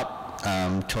the top,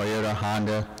 Toyota,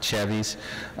 Honda, Chevys.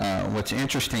 What's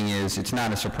interesting is it's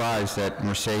not a surprise that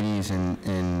Mercedes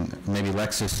and maybe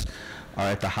Lexus are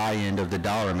at the high end of the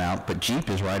dollar amount, but Jeep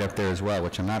is right up there as well,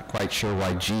 which I'm not quite sure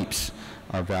why Jeeps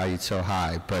are valued so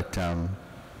high, but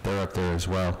they're up there as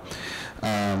well.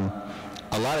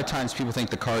 A lot of times people think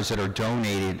the cars that are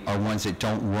donated are ones that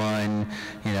don't run,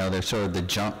 they're sort of the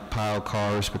junk pile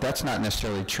cars, but that's not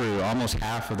necessarily true. Almost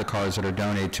half of the cars that are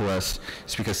donated to us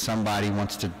is because somebody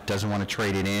doesn't want to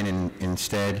trade it in and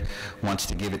instead wants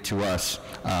to give it to us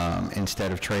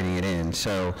instead of trading it in.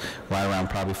 So right around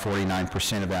probably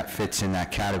 49% of that fits in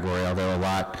that category, although a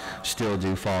lot still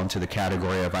do fall into the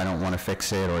category of I don't want to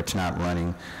fix it or it's not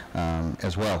running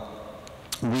as well.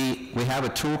 We have a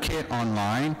toolkit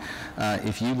online.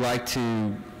 If you'd like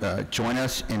to join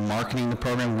us in marketing the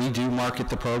program. We do market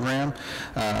the program,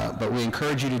 but we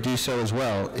encourage you to do so as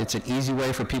well. It's an easy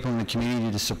way for people in the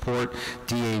community to support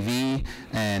DAV,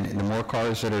 and the more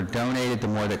cars that are donated, the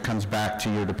more that comes back to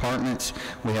your departments.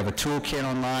 We have a toolkit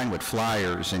online with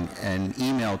flyers and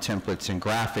email templates and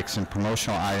graphics and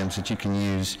promotional items that you can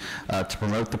use to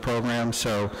promote the program.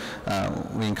 So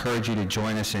we encourage you to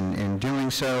join us in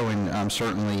doing so, and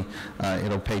certainly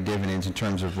it'll pay dividends in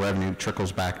terms of revenue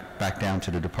trickles back down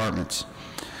to the departments.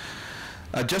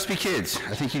 Just Be Kids.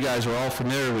 I think you guys are all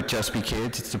familiar with Just Be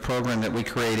Kids. It's a program that we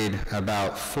created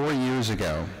about 4 years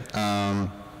ago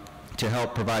to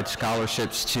help provide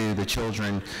scholarships to the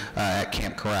children at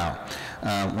Camp Corral.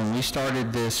 When we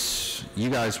started this, you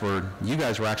guys were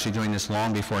actually doing this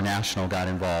long before National got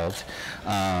involved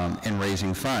in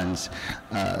raising funds.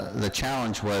 The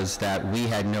challenge was that we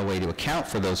had no way to account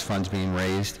for those funds being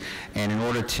raised, and in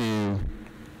order to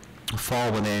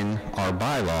fall within our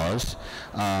bylaws,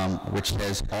 which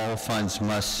says all funds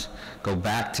must go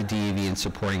back to DAV in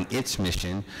supporting its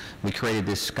mission, we created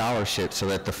this scholarship so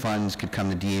that the funds could come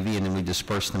to DAV, and then we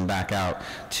disperse them back out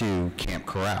to Camp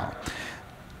Corral.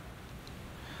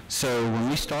 So when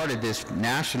we started this,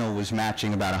 National was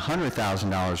matching about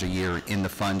 $100,000 a year in the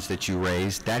funds that you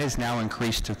raised. That has now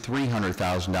increased to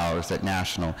 $300,000 that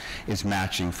National is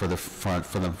matching from the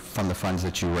funds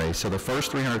that you raised. So the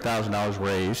first $300,000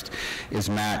 raised is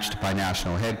matched by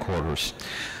National headquarters.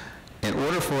 In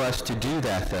order for us to do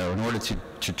that, though, in order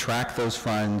to track those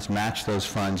funds, match those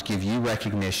funds, give you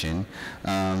recognition,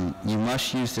 you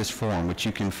must use this form, which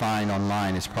you can find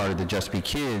online as part of the Just Be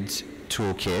Kids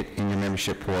toolkit in your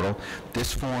membership portal.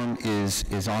 This form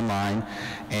is online,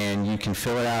 and you can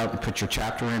fill it out and put your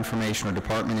chapter information or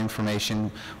department information,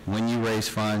 when you raise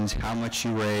funds, how much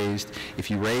you raised.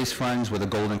 If you raise funds with a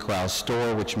Golden Corral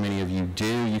store, which many of you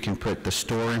do, you can put the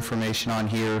store information on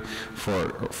here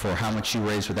for how much you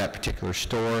raised with that particular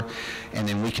store, and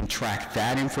then we can track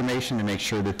that information to make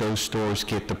sure that those stores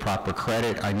get the proper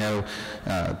credit. I know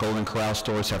Golden Corral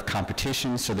stores have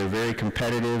competitions, so they're very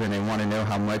competitive, and they want to know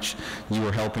how much you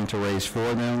are helping to raise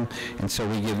for them, and so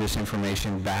we give this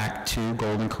information back to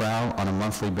Golden Corral on a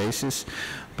monthly basis,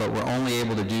 but we're only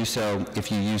able to do so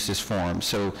if you use this form.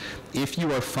 So if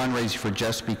you are fundraising for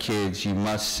Just Be Kids, you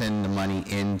must send the money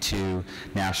into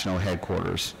National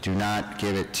headquarters. Do not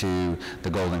give it to the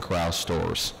Golden Corral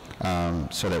stores.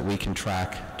 So that we can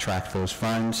track those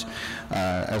funds.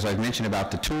 As I've mentioned about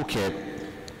the toolkit,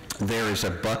 there is a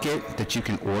bucket that you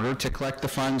can order to collect the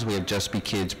funds. We have Just Be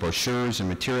Kids brochures and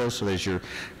materials, so as you're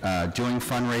doing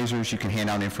fundraisers, you can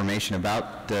hand out information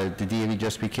about the DAV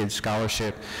Just Be Kids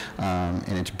scholarship,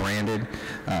 and it's branded.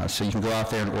 So you can go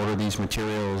out there and order these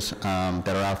materials that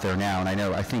are out there now. And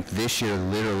I think this year,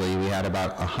 literally, we had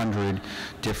about 100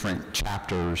 different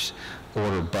chapters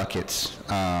order buckets.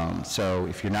 So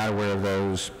if you're not aware of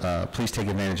those, please take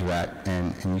advantage of that,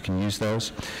 and you can use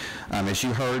those. As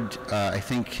you heard, I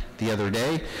think the other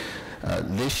day,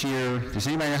 this year, does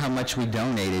anybody know how much we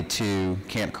donated to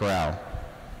Camp Corral? Do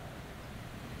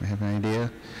you have an idea?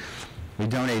 We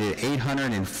donated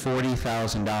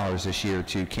 $840,000 this year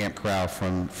to Camp Corral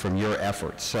from your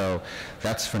efforts. So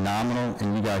that's phenomenal,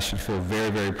 and you guys should feel very,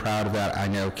 very proud of that. I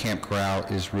know Camp Corral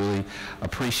is really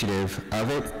appreciative of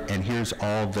it, and here's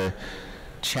all the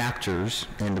chapters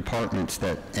and departments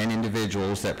and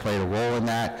individuals that played a role in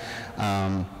that.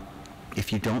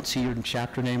 If you don't see your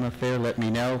chapter name up there, let me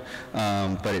know.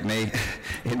 But it may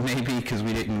be because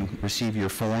we didn't receive your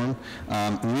form.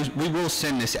 We will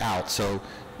send this out, so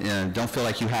don't feel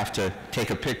like you have to take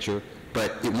a picture.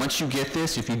 But once you get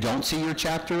this, if you don't see your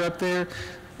chapter up there,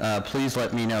 please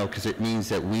let me know, because it means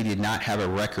that we did not have a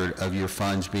record of your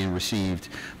funds being received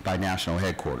by National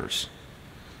headquarters.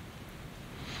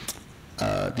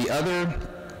 The other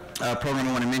program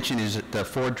I want to mention is the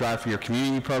Ford Drive for Your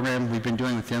Community program. We've been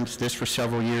doing this for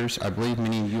several years. I believe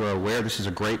many of you are aware this is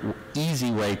a great,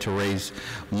 easy way to raise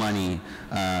money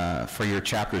for your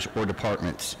chapters or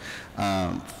departments.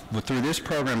 But through this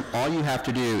program, all you have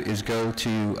to do is go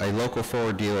to a local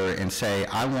Ford dealer and say,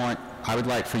 I would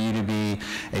like for you to be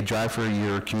a Drive for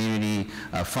Your Community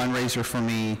fundraiser for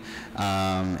me,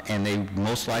 and they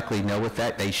most likely know what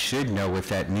they should know what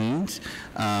that means,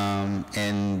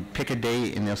 and pick a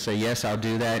date, and they'll say, yes, I'll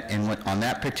do that. And on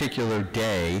that particular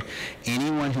day,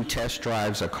 anyone who test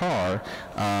drives a car,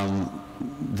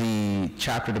 the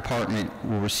chapter department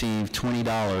will receive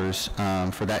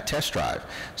 $20 for that test drive.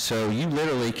 So you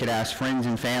literally could ask friends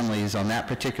and families on that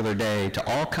particular day to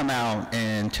all come out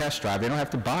and test drive. They don't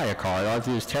have to buy a car. car. All I have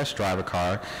to do is test drive a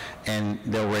car, and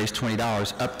they'll raise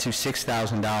 $20 up to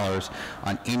 $6,000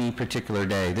 on any particular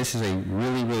day. This is a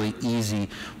really, really easy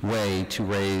way to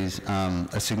raise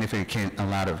a significant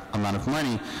amount of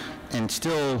money, and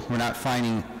still we're not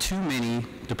finding too many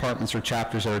departments or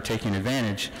chapters that are taking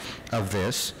advantage of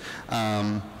this.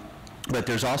 But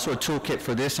there's also a toolkit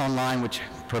for this online, which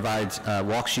provides,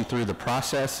 walks you through the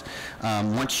process.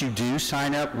 Once you do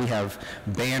sign up, we have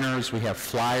banners, we have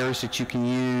flyers that you can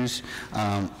use.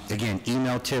 Again,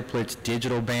 email templates,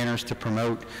 digital banners to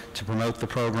promote the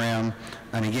program.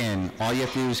 And again, all you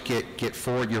have to do is get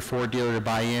your Ford dealer to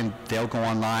buy in. They'll go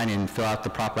online and fill out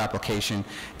the proper application,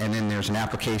 and then there's an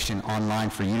application online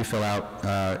for you to fill out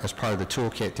as part of the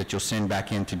toolkit that you'll send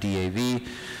back into DAV.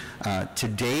 To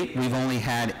date, we've only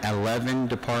had 11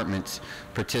 departments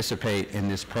participate in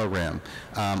this program.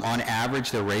 On average,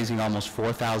 they're raising almost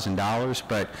 $4,000,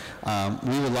 but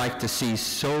we would like to see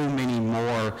so many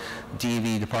more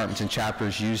DAV departments and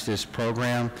chapters use this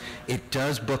program. It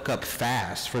does book up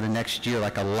fast for the next year,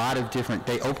 like a lot of different,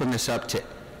 they open this up to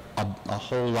a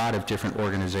whole lot of different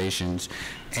organizations,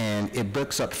 and it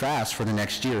books up fast for the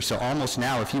next year. So almost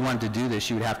now, if you wanted to do this,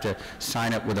 you would have to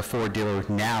sign up with a Ford dealer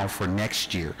now for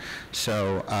next year.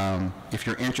 So if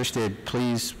you're interested,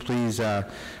 please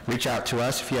reach out to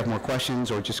us if you have more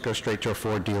questions, or just go straight to a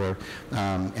Ford dealer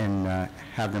and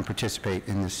have them participate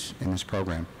in this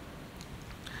program.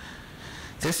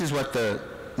 This is what the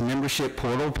membership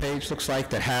portal page looks like,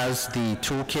 that has the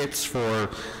toolkits for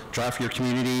Drive for Your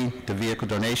Community, the vehicle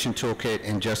donation toolkit,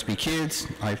 and Just Be Kids.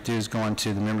 All you have to do is go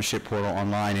onto the membership portal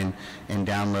online and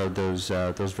download those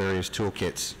various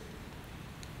toolkits.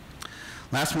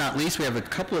 Last but not least, we have a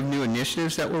couple of new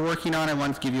initiatives that we're working on. I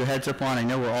wanted to give you a heads up on. I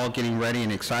know we're all getting ready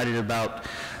and excited about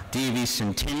DAV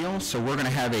Centennial, so we're going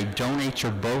to have a Donate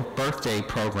Your Birthday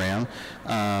program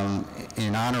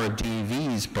in honor of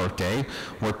DAV's birthday,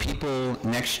 where people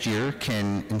next year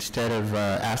can, instead of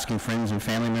asking friends and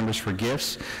family members for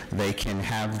gifts, they can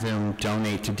have them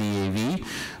donate to DAV.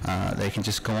 They can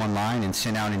just go online and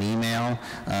send out an email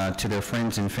to their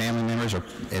friends and family members, or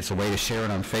it's a way to share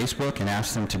it on Facebook, and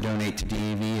ask them to donate to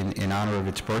DAV in honor of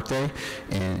its birthday,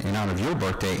 and in honor of your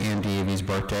birthday and DAV's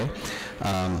birthday.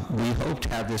 We hope to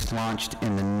have this launched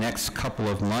in the next couple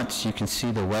of months. You can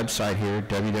see the website here,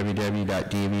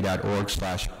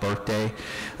 www.dav.org/birthday.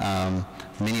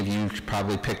 Many of you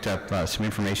probably picked up some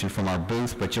information from our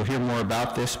booth, but you'll hear more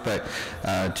about this. But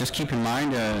just keep in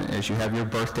mind, as you have your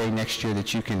birthday next year,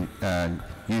 that you can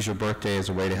use your birthday as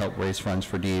a way to help raise funds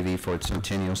for DAV for its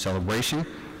centennial celebration.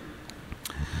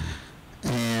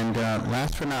 And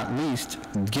last but not least,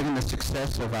 given the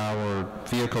success of our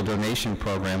vehicle donation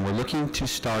program, we're looking to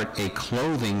start a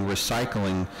clothing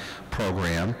recycling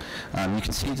program. You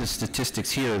can see the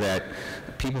statistics here that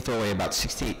people throw away about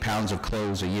 68 pounds of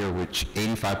clothes a year, which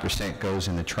 85% goes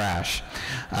in the trash.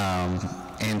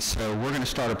 And so we're going to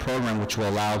start a program which will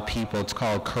allow people, it's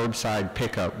called curbside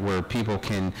pickup, where people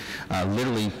can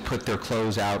literally put their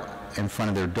clothes out in front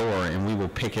of their door, and we will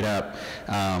pick it up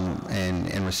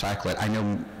and recycle it. I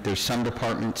know there's some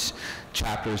departments,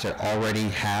 chapters that already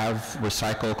have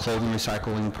clothing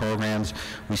recycling programs.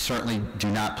 We certainly do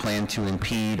not plan to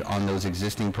impede on those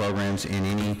existing programs in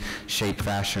any shape,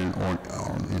 fashion, or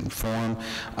in form.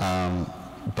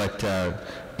 But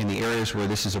in the areas where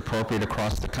this is appropriate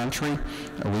across the country,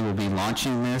 we will be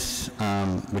launching this,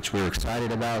 which we're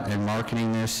excited about, and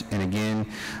marketing this. And again,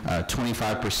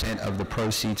 25% of the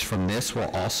proceeds from this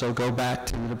will also go back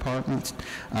to the departments.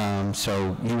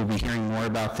 So you will be hearing more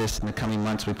about this in the coming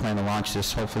months. We plan to launch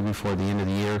this hopefully before the end of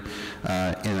the year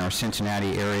in our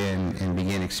Cincinnati area and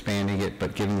begin expanding it.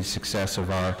 But given the success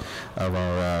of our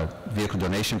vehicle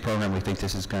donation program, we think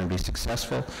this is going to be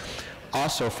successful.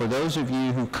 Also, for those of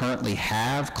you who currently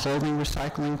have clothing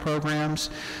recycling programs,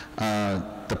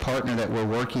 the partner that we're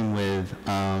working with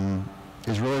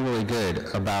is really, really good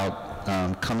about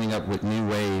coming up with new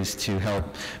ways to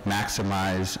help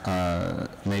maximize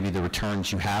maybe the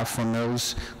returns you have from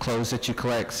those clothes that you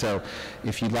collect. So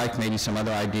if you'd like maybe some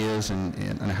other ideas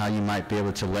and how you might be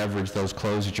able to leverage those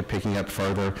clothes that you're picking up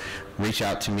further, reach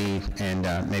out to me, and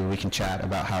maybe we can chat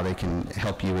about how they can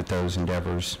help you with those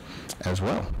endeavors as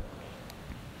well.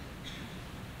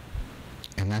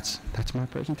 And that's my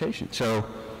presentation. So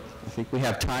I think we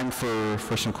have time for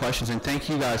some questions, and thank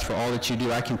you guys for all that you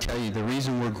do. I can tell you the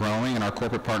reason we're growing and our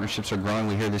corporate partnerships are growing,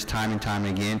 we hear this time and time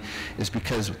again, is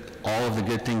because all of the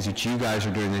good things that you guys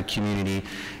are doing in the community,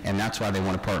 and that's why they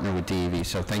want to partner with DAV.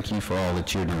 So thank you for all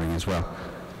that you're doing as well.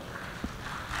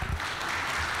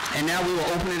 And now we will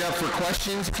open it up for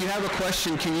questions. If you have a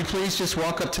question, can you please just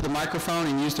walk up to the microphone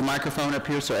and use the microphone up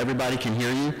here so everybody can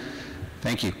hear you?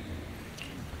 Thank you.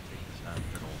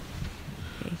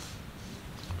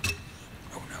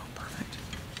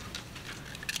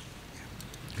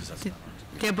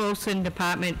 Deb Olson,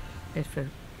 Department,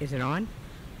 is it on?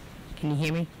 Can you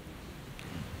hear me?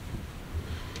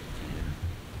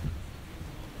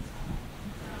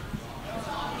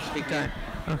 Speak on.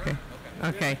 Okay.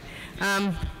 Okay.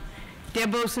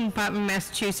 Deb Olson, Department of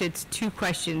Massachusetts, 2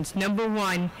 questions. Number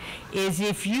 1 is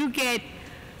if you get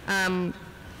Home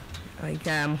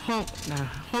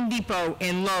Depot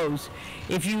and Lowe's,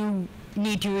 if you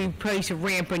need to replace a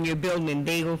ramp on your building,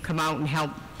 they will come out and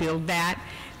help build that.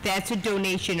 That's a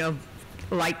donation of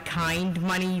like-kind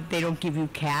money. They don't give you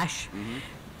cash.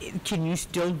 Mm-hmm. Can you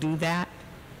still do that?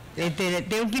 They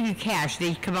don't give you cash.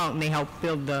 They come out and they help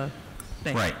build the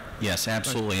thing. Right. Yes,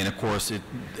 absolutely. And of course,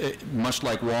 much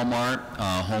like Walmart,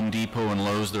 Home Depot, and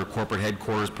Lowe's, their corporate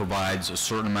headquarters provides a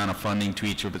certain amount of funding to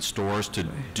each of its stores to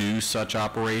do such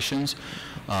operations.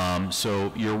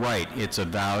 So you're right. It's a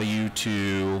value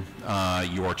to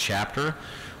your chapter.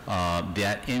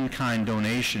 That in-kind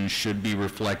donation should be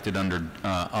reflected under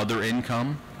other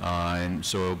income, and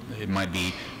so it might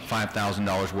be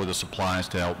 $5,000 worth of supplies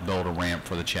to help build a ramp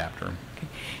for the chapter. Okay.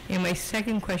 And my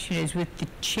second question is, with the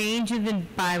change in the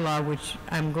bylaw, which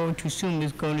I'm going to assume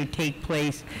is going to take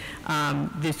place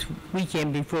this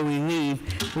weekend before we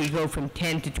leave, we go from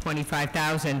 10 to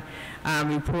 25,000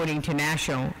 reporting to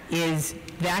national. Is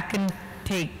that going to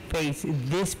take place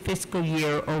this fiscal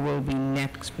year, or will it be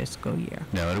next fiscal year?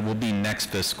 No, it will be next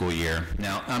fiscal year.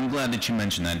 Now, I'm glad that you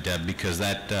mentioned that, Deb, because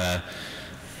that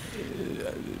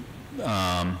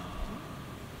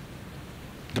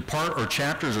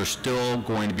chapters are still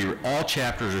going to be, all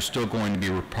chapters are still going to be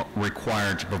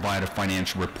required to provide a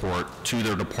financial report to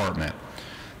their department.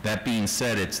 That being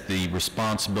said, it's the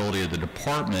responsibility of the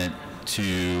department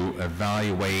to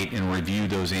evaluate and review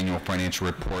those annual financial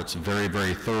reports very,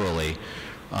 very thoroughly.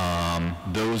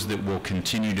 Those that will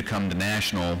continue to come to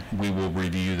national, we will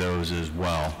review those as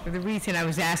well. The reason I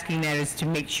was asking that is to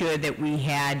make sure that we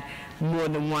had more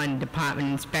than one department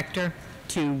inspector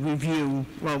to review,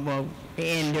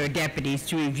 and their deputies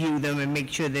to review them and make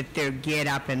sure that they're geared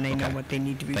up and they know what they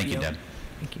need to review. Thank you, Deb.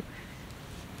 Thank you.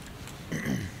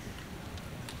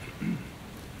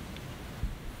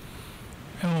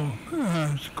 Hello,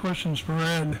 questions for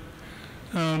Ed.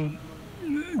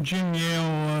 Jim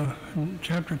Yale,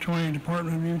 Chapter 20,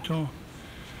 Department of Utah.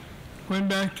 Going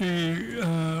back to,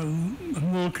 I'm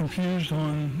a little confused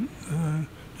on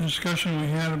the discussion we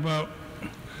had about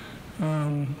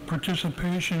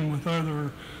participation with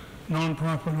other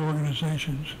nonprofit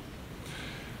organizations.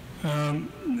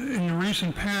 In the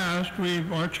recent past,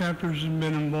 our chapters have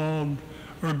been involved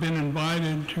or been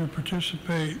invited to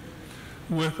participate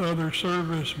with other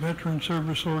veteran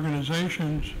service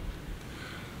organizations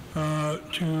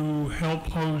to help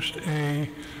host a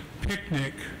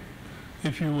picnic,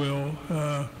 if you will,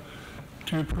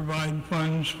 to provide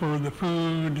funds for the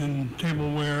food and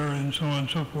tableware and so on and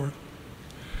so forth.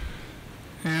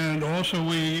 And also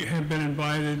we have been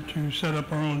invited to set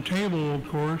up our own table, of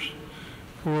course,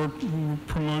 for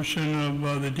promotion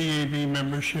of the DAV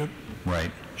membership.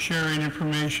 Right. Sharing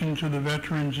information to the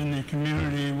veterans in the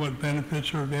community, what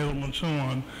benefits are available and so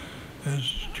on, as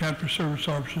chapter service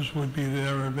officers would be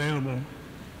there available.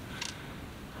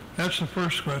 That's the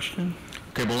first question.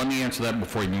 Okay, well, let me answer that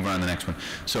before you move on to the next one.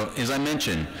 So, as I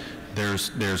mentioned,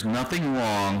 there's nothing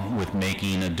wrong with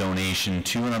making a donation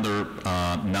to another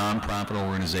nonprofit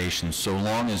organization so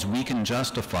long as we can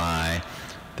justify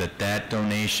that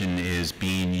donation is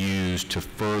being used to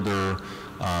further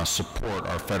support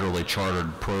our federally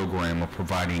chartered program of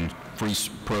providing free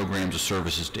programs or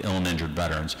services to ill and injured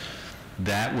veterans.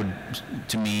 That would,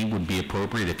 to me, would be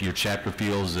appropriate. If your chapter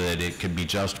feels that it could be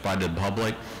justified to the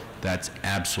public, that's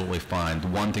absolutely fine. The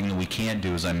one thing that we can't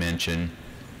do, as I mentioned,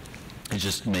 is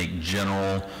just make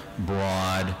general,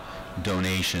 broad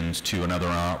donations to another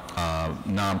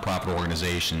nonprofit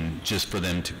organization just for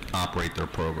them to operate their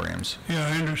programs. Yeah,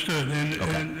 I understood.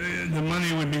 And the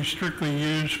money would be strictly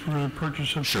used for the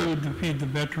purchase of food to feed the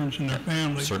veterans and their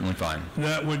families. Certainly fine.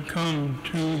 That would come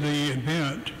to the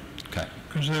event. Okay.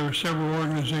 Because there are several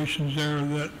organizations there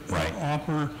that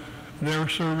offer their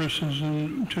services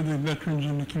to the veterans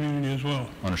in the community as well.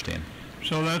 Understand.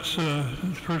 So that's the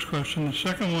first question. The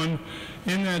second one,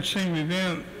 in that same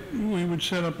event, we would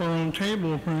set up our own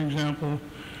table, for example.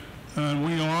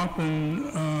 We often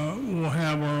will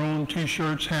have our own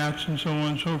T-shirts, hats, and so on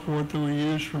and so forth that we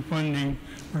use for funding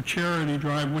for charity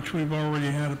drive, which we've already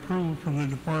had approval from the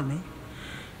department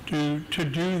to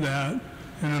do that.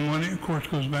 And the money, of course,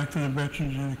 goes back to the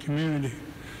veterans in the community.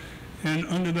 And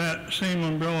under that same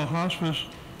umbrella, hospice,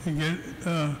 we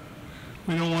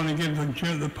don't want to give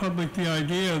the public the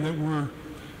idea that we're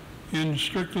in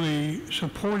strictly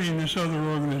supporting this other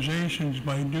organizations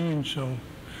by doing so.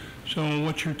 So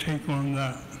what's your take on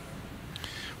that?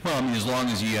 Well, I mean, as long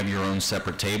as you have your own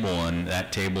separate table and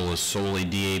that table is solely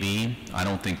DAB, I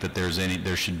don't think that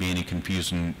there should be any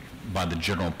confusion by the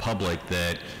general public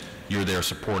that you're there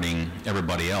supporting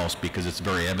everybody else, because it's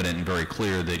very evident and very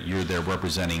clear that you're there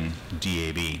representing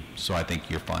DAB. So I think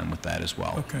you're fine with that as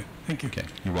well. Okay, thank you. Okay,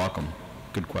 you're welcome.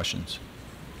 Good questions.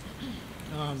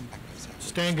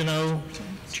 Stan Gano,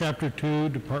 Chapter 2,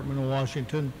 Department of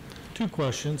Washington. 2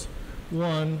 questions.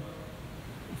 One,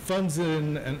 funds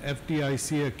in an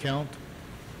FDIC account.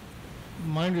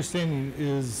 My understanding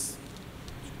is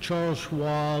Charles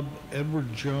Schwab,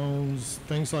 Edward Jones,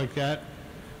 things like that.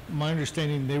 My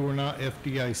understanding, they were not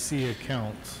FDIC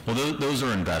accounts. Well, those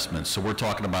are investments. So we're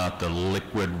talking about the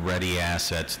liquid, ready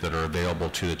assets that are available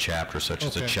to the chapter, such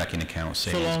as a Okay. checking account,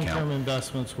 So savings account. long-term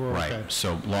investments were okay. Right.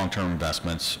 So long-term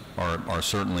investments are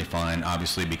certainly fine,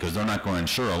 obviously, because they're not going to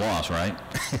insure a loss, right?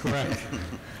 Correct.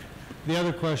 The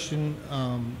other question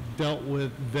dealt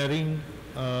with vetting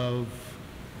of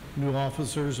new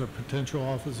officers or potential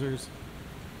officers.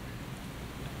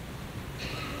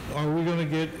 Are we going to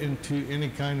get into any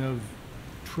kind of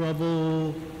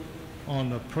trouble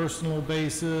on a personal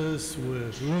basis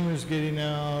with rumors getting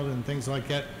out and things like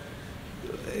that?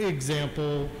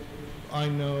 Example, I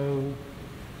know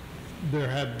there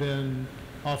have been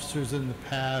officers in the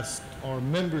past or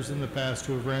members in the past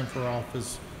who have ran for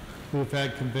office who have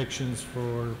had convictions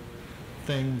for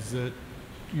things that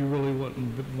you really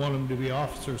wouldn't want them to be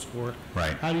officers for.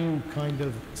 Right. How do you kind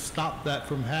of stop that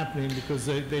from happening, because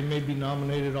they may be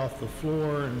nominated off the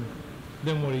floor, and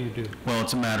then what do you do? Well,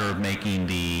 it's a matter of making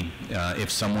if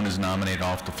someone is nominated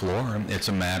off the floor, it's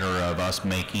a matter of us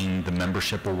making the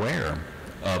membership aware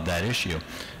of that issue.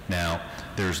 Now,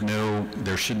 there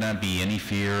should not be any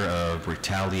fear of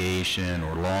retaliation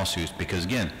or lawsuits, because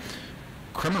again,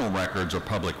 criminal records are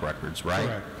public records, right?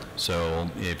 Correct. So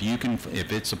if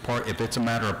it's a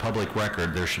matter of public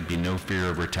record, there should be no fear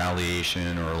of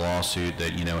retaliation or a lawsuit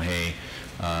that, hey,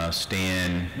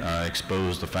 Stan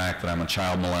exposed the fact that I'm a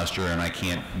child molester and I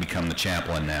can't become the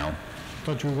chaplain now.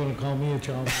 Thought you were going to call me a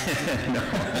child. No.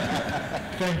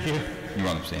 Thank you. You're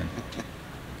welcome, Stan.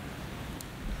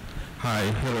 Hi,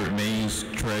 Hillary Mays,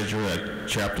 Treasurer at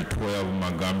Chapter 12 of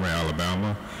Montgomery,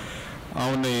 Alabama.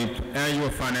 On the annual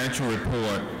financial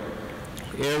report,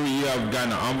 every year I've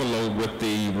gotten an envelope with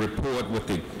the report with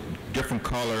the different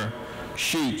color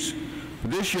sheets.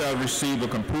 This year I've received a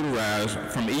computerized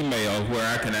from email where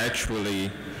I can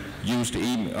actually use the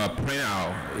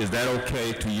printout. Is that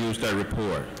okay to use that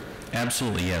report?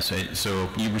 Absolutely, yes. So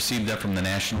if you received that from the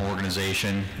national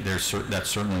organization, that's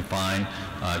certainly fine.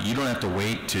 You don't have to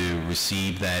wait to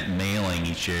receive that mailing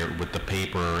each year with the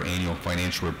paper annual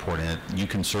financial report in it. You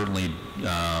can certainly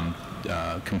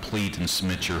complete and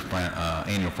submit your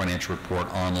annual financial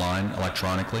report online,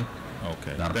 electronically.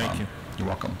 Okay, Not a thank problem. you. You're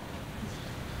welcome.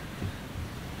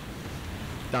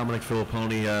 Dominic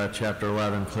Filipponi, Chapter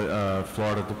 11,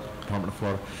 Florida, Department of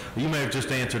Florida. You may have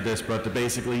just answered this, but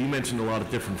basically you mentioned a lot of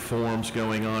different forms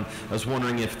going on. I was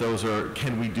wondering if those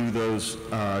can we do those,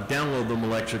 download them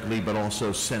electrically, but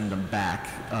also send them back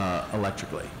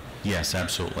electrically? Yes,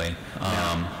 absolutely.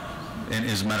 And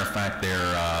as a matter of fact,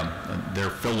 they're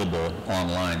fillable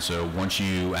online. So once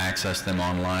you access them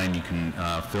online, you can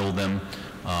fill them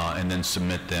and then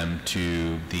submit them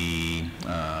to the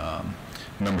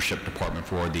membership department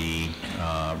for the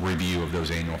review of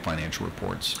those annual financial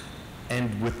reports.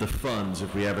 And with the funds,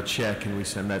 if we have a check, can we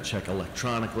send that check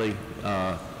electronically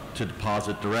to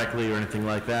deposit directly or anything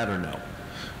like that, or no?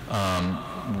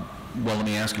 Well, let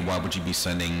me ask you, why would you be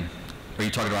sending, are you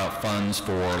talking about funds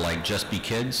for like Just Be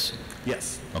Kids?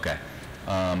 Yes. Okay.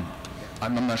 I'm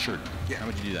not sure. Yeah. How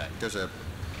would you do that?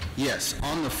 Yes,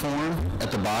 on the form at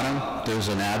the bottom, there's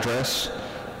an address,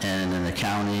 and an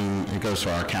accounting, it goes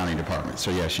to our accounting department.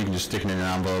 So yes, you can just stick it in an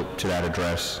envelope to that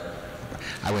address.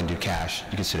 I wouldn't do cash.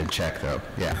 You can send a check though,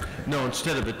 yeah. No,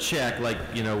 instead of a check, like,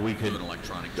 we could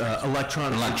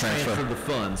electronically transfer the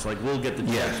funds. Like, we'll get the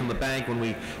checks Yeah. from the bank when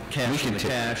we cash in the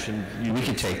cash, and We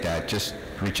can take that. Just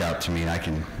reach out to me and I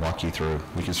can walk you through.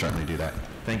 We can certainly do that.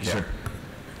 Thank you, Yeah. sir.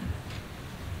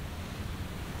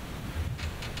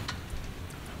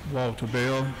 Walter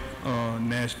Bell,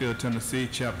 Nashville, Tennessee,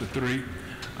 Chapter 3.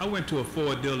 I went to a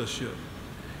Ford dealership,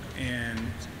 and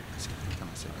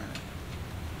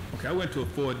I went to a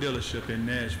Ford dealership in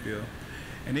Nashville,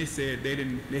 and they said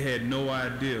they had no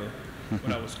idea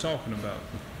what I was talking about.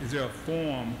 Is there a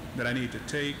form that I need to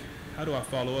take? How do I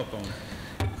follow up on it?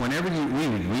 Whenever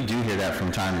we do hear that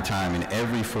from time to time, and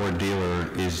every Ford dealer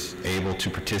is able to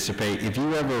participate. If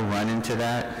you ever run into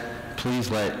that,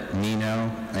 please let me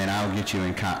know, and I'll get you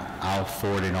in. I'll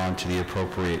forward it on to the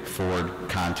appropriate Ford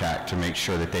contact to make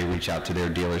sure that they reach out to their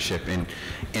dealership and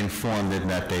inform them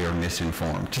that they are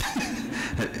misinformed.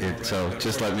 So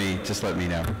just let me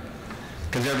know,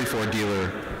 because every Ford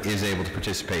dealer is able to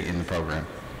participate in the program.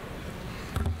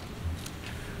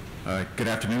 Good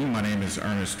afternoon. My name is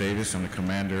Ernest Davis. I'm the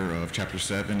commander of Chapter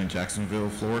 7 in Jacksonville,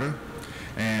 Florida,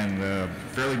 and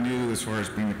fairly new as far as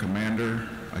being the commander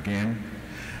again.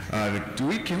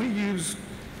 Can we use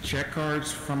check cards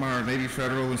from our Navy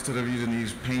Federal instead of using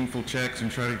these painful checks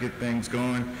and try to get things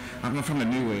going? I'm from the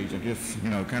new age, I guess,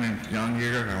 kind of young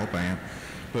here. I hope I am,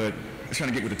 but I'm trying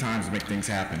to get with the times to make things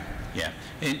happen. Yeah,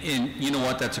 and you know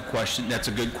what? That's a question. That's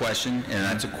a good question, and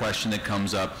that's a question that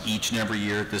comes up each and every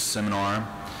year at this seminar.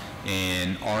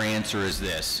 And our answer is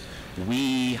this: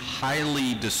 we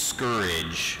highly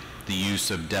discourage the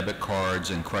use of debit cards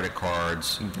and credit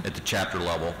cards at the chapter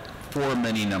level for a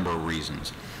many number of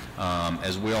reasons.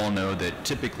 As we all know, that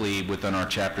typically within our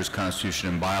chapter's constitution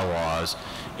and bylaws,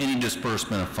 any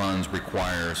disbursement of funds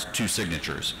requires 2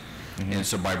 signatures. And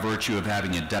so by virtue of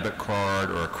having a debit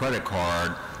card or a credit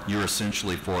card, you're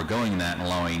essentially foregoing that and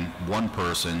allowing one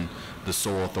person the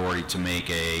sole authority to make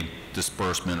a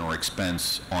disbursement or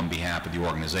expense on behalf of the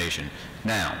organization.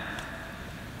 Now,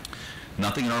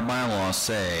 nothing in our bylaws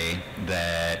say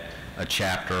that a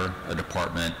chapter, a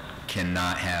department,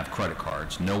 cannot have credit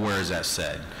cards. Nowhere is that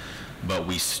said. But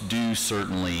we do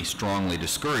certainly strongly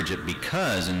discourage it,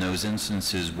 because in those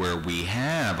instances where we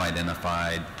have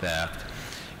identified theft,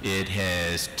 it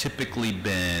has typically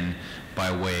been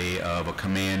by way of a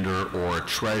commander or a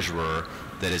treasurer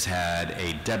that has had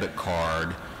a debit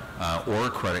card or a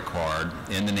credit card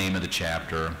in the name of the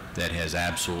chapter that has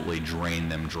absolutely drained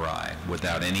them dry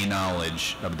without any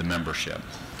knowledge of the membership.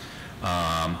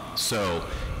 So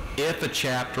if a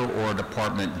chapter or a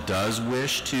department does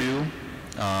wish to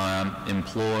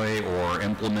employ or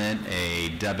implement a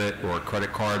debit or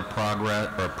credit card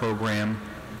program,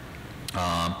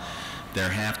 there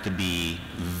have to be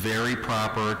very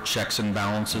proper checks and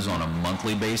balances on a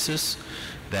monthly basis.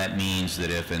 That means that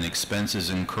if an expense is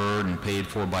incurred and paid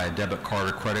for by a debit card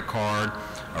or credit card,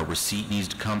 a receipt needs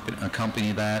to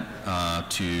accompany that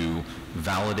to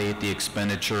validate the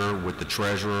expenditure with the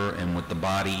treasurer and with the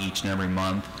body each and every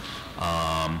month.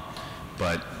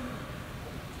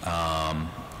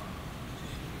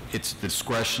 It's the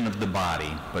discretion of the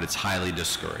body, but it's highly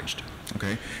discouraged.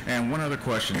 Okay. And one other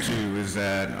question too is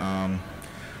that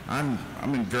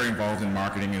I'm very involved in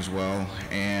marketing as well,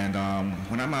 and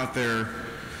when I'm out there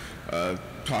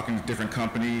talking to different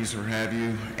companies or have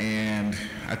you, and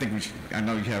I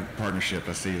know you have partnership,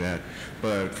 I see that,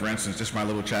 but for instance, just my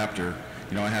little chapter,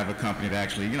 I have a company that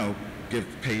actually,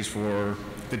 pays for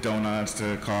the donuts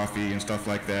to coffee and stuff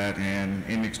like that, and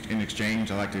in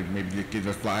exchange, I like to maybe give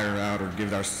a flyer out or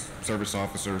give our service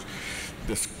officers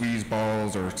the squeeze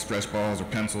balls or stress balls or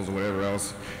pencils or whatever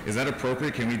else. Is that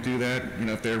appropriate? Can we do that?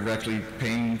 If they're actually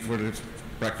paying for the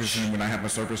breakfast, and when I have my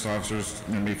service officers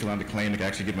maybe fill out the claim, they can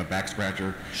actually get my back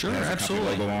scratcher. Sure, that has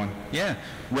absolutely. A company logo on. Yeah,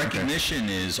 recognition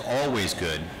is always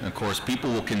good. Of course,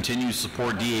 people will continue to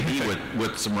support DAB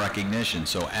with some recognition,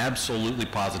 so absolutely,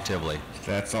 positively.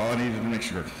 That's all I needed to make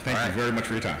sure. Thank you very much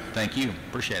for your time. Thank you.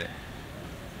 Appreciate it.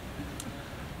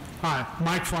 Hi,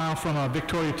 Mike File from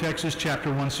Victoria, Texas, Chapter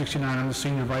 169. I'm the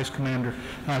Senior Vice Commander.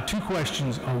 2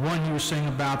 questions. One, you were saying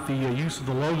about the use of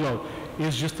the logo.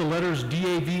 Is just the letters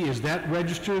DAV, is that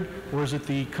registered, or is it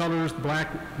the colors black,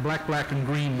 and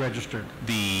green registered?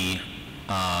 The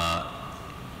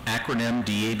acronym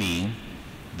DAV,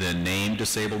 the name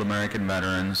Disabled American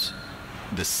Veterans,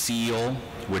 the seal,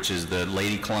 which is the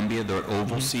Lady Columbia, the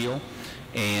oval seal,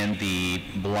 and the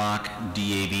block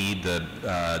DAV, the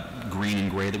green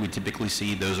and gray that we typically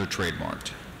see, those are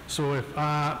trademarked. So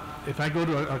if I go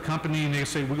to a company and they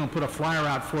say, we're going to put a flyer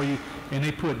out for you, and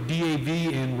they put DAV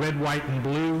in red, white, and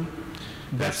blue,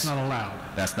 that's not allowed?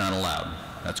 That's not allowed.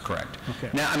 That's correct. Okay.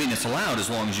 Now, it's allowed as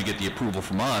long as you get the approval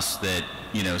from us that,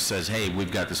 says, hey,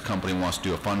 we've got this company wants to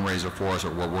do a fundraiser for us,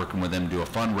 or we're working with them to do a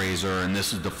fundraiser, and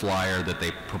this is the flyer that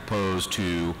they propose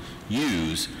to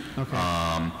use. Okay.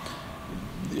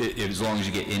 As long as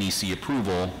you get NEC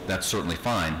approval, that's certainly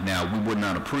fine. Now, we would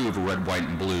not approve a red, white,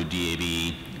 and blue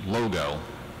DAV logo.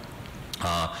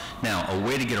 Now, a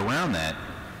way to get around that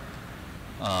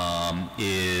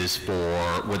is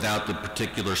without the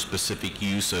particular specific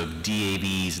use of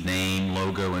DAV's name,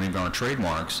 logo, any of our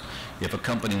trademarks, if a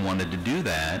company wanted to do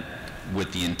that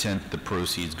with the intent that the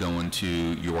proceeds go into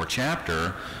your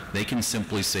chapter, they can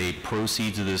simply say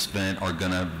proceeds of this event are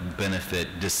going to benefit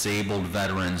disabled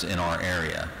veterans in our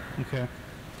area. Okay.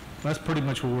 That's pretty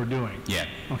much what we're doing. Yeah.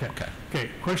 Okay. Okay. Okay.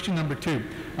 Question number 2.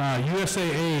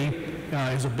 USAA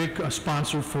is a big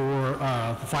sponsor for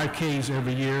 5Ks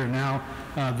every year, and now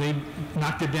they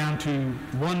knocked it down to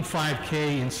one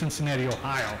 5K in Cincinnati,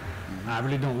 Ohio. I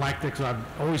really don't like that because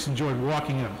I've always enjoyed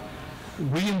walking them.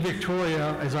 We in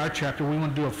Victoria, as our chapter, we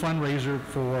want to do a fundraiser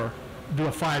do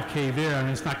a 5K there, and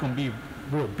it's not going to be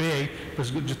real big, but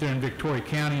it's just there in Victoria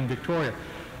County in Victoria.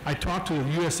 I talked to the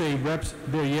USA reps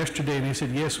there yesterday, and they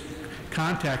said, yes,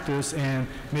 contact us, and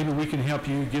maybe we can help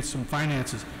you get some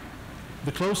finances.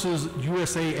 The closest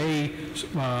USAA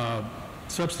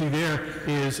subsidy there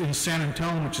is in San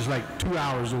Antonio, which is like 2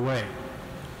 hours away.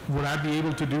 Would I be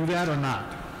able to do that or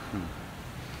not?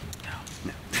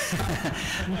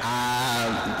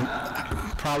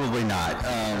 Probably not.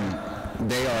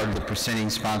 They are the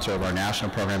presenting sponsor of our national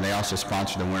program. They also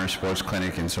sponsor the Winter Sports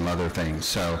Clinic and some other things.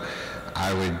 So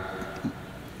I would,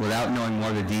 without knowing more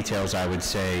of the details, I would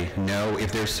say no.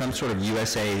 If there's some sort of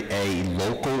USAA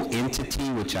local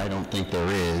entity, which I don't think there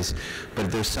is, but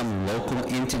if there's some local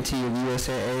entity of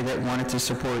USAA that wanted to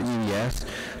support you, yes.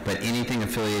 But anything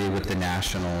affiliated with the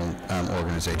national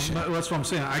organization. That's what I'm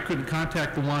saying. I couldn't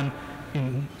contact the one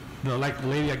in like the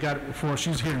lady I got before.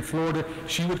 She's here in Florida.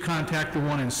 She would contact the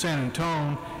one in San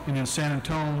Antonio, and then San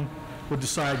Antonio would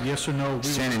decide yes or no.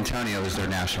 San Antonio is their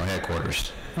national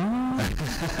headquarters. Oh, I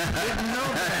didn't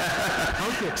know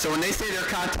that. Okay. So when they say they're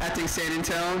contacting San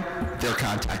Antonio, they're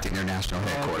contacting their national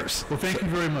headquarters. Well, thank you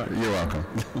very much. You're welcome.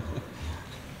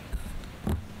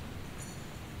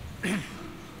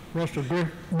 Russell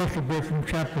Griffin,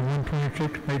 Chapter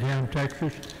 126, Maytown,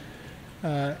 Texas.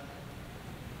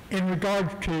 In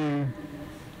regards to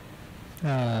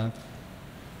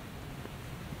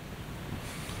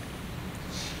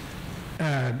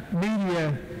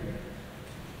media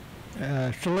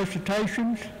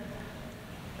solicitations,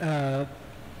 the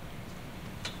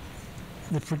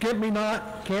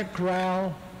Forget-Me-Not, Camp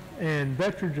Corral, and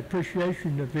Veterans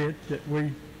Appreciation event that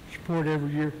we support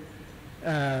every year,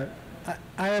 I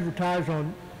advertise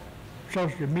on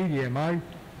social media. Am I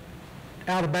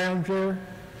out of bounds there?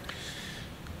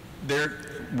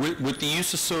 With the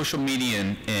use of social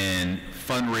media and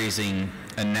fundraising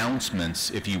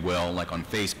announcements, if you will, like on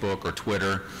Facebook or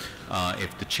Twitter,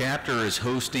 if the chapter is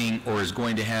hosting or is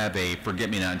going to have a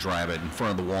Forget-Me-Not drive in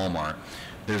front of the Walmart,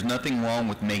 there's nothing wrong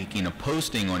with making a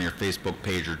posting on your Facebook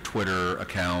page or Twitter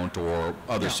account or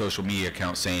other social media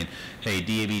account saying, hey,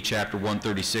 DAV Chapter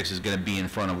 136 is going to be in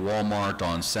front of Walmart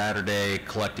on Saturday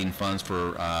collecting funds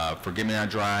for Forget-Me-Not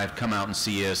Drive. Come out and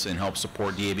see us and help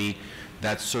support DAV.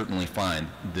 That's certainly fine.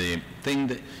 The thing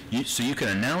that so you can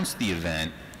announce the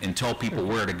event and tell people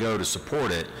where to go to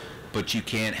support it, but you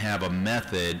can't have a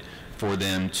method for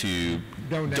them to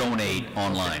donate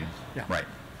online. Okay. Yeah. Right.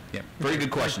 Yeah. Very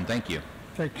good question. Thank you.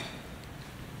 Thank you.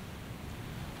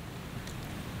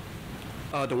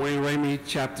 Dwayne Ramey,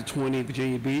 Chapter 20,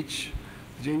 Virginia Beach,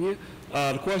 Virginia.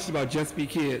 The question about Just Be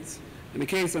Kids. In the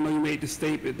case, I know you made the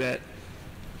statement that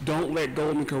don't let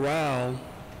Golden Corral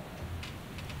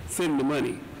send the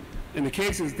money. In the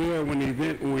cases there, when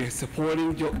we're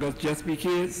supporting Just Be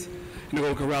Kids, in the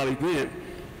Golden Corral event,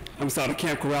 the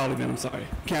Camp Corral event,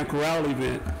 Camp Corral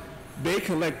event, they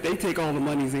take all the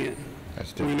monies in.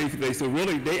 That's different. So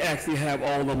really, they actually have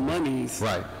all the monies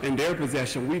in their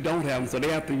possession. We don't have them, so they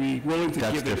have to be willing to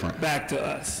give it back to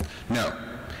us. No.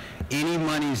 Any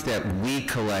monies that we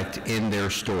collect in their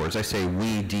stores, I say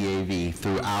we, DAV,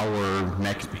 through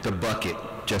the bucket,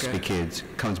 Just Be Kids,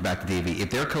 comes back to DAV. If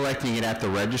they're collecting it at the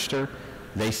register,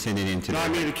 they send it into I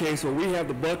mean the case where we have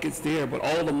the buckets there, but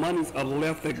all the monies are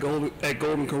left at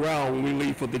Golden Corral when we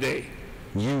leave for the day.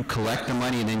 You collect the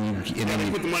money and then they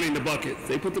put the money in the buckets.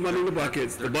 They put the money in the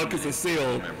buckets. The buckets are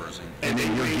sealed, and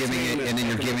then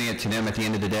you're giving it to them at the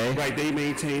end of the day. Right. They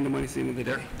maintain the money at the end of the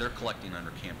day. They're collecting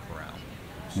under Camp Corral.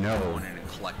 No. Going in and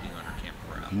collecting under Camp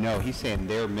Corral. No, he's saying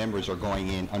their members are going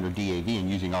in under DAV and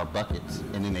using our buckets,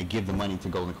 and then they give the money to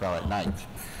Golden Corral at night.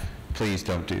 Please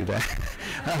don't do that.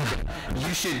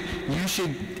 You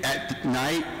should at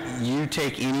night, you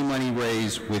take any money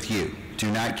raised with you. Do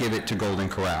not give it to Golden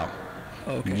Corral.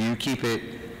 Okay. You keep it,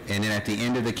 and then at the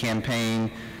end of the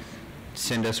campaign,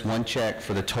 send us one check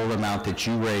for the total amount that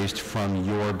you raised from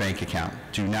your bank account.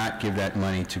 Do not give that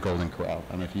money to Golden Corral.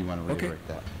 I don't know if you want to reiterate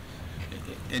that.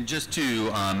 And just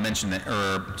to mention that,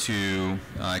 or to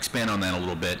expand on that a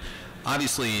little bit,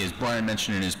 obviously, as Brian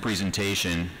mentioned in his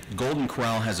presentation, Golden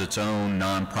Corral has its own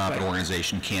nonprofit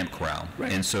organization, Camp Corral.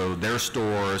 Right. And so their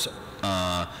stores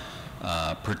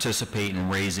participate in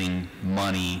raising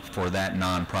money for that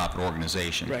nonprofit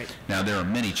organization. Right. Now, there are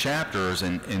many chapters,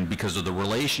 and because of the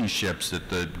relationships that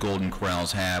the Golden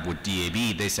Corrals have with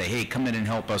DAB, they say, hey, come in and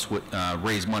help us with,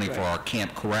 raise money for our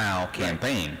Camp Corral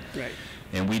campaign. Right.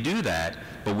 And we do that,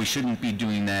 but we shouldn't be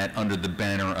doing that under the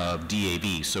banner of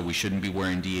DAB. So we shouldn't be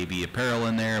wearing DAB apparel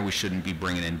in there. We shouldn't be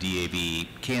bringing in DAB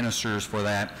canisters for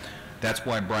that. That's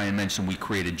why Brian mentioned we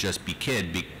created Just Be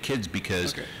Kids,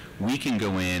 because we can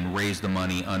go in, raise the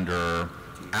money under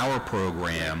our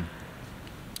program,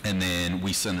 and then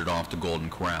we send it off to Golden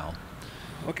Corral.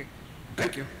 Okay.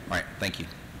 Thank you. All right, thank you.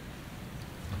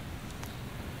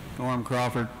 Norm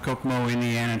Crawford, Kokomo,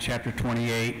 Indiana, Chapter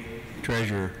 28,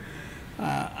 Treasurer.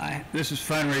 This is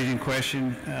fundraising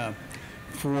question.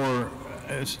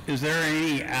 Is there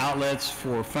any outlets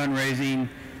for fundraising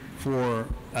for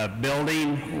a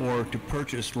building or to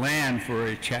purchase land for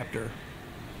a chapter?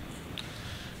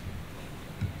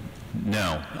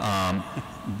 No.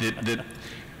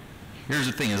 Here's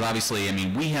the thing is, obviously, I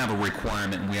mean, we have a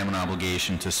requirement and we have an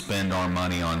obligation to spend our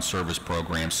money on service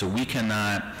programs, so we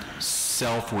cannot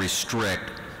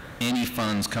self-restrict any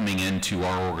funds coming into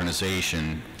our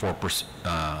organization for,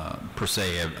 per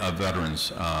se, a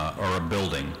veterans or a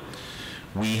building.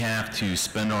 We have to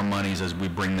spend our monies as we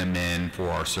bring them in for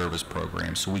our service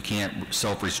programs. So we can't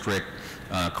self-restrict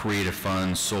creative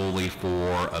funds solely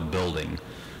for a building.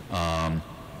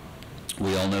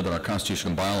 We all know that our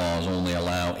constitutional bylaws only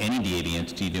allow any DAB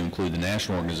entity, to include the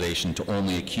national organization, to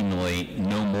only accumulate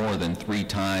no more than 3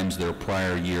 times their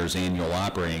prior year's annual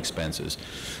operating expenses.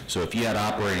 So if you had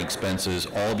operating expenses,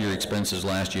 all of your expenses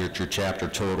last year at your chapter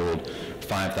totaled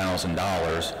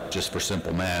 $5,000, just for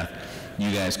simple math, you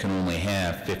guys can only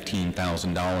have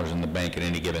 $15,000 in the bank at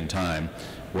any given time.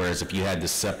 Whereas if you had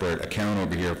this separate account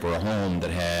over here for a home that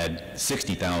had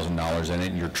 $60,000 in it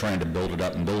and you're trying to build it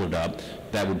up and build it up,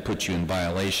 that would put you in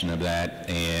violation of that,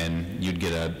 and you'd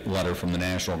get a letter from the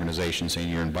national organization saying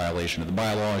you're in violation of the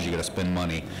bylaws, you got to spend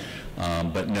money.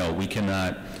 But no, we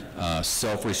cannot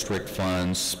self-restrict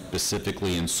funds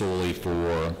specifically and solely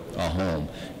for a home.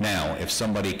 Now, if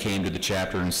somebody came to the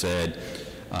chapter and said,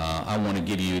 I want to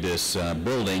give you this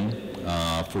building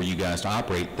for you guys to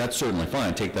operate, that's certainly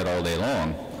fine. Take that all day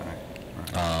long.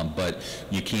 But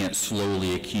you can't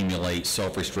slowly accumulate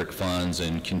self-restrict funds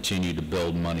and continue to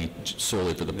build money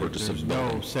solely for the purchase of building.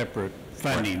 There's no separate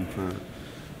funding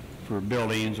for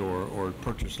buildings or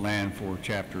purchase land for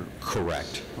chapter?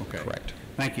 Correct. Okay. Correct.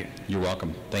 Thank you. You're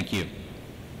welcome. Thank you.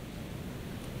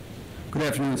 Good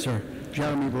afternoon, sir.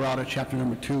 Jeremy Barata, Chapter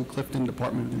Number 2, Clifton,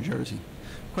 Department of New Jersey.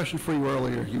 Question for you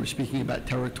earlier. You were speaking about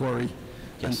territory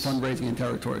and fundraising in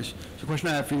territories. So the question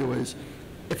I have for you is,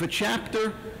 if a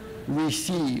chapter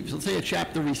receives, let's say a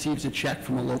chapter receives a check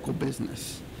from a local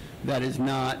business that is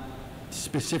not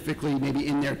specifically maybe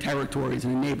in their territories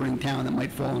in a neighboring town that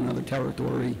might fall in another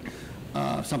territory,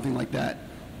 something like that,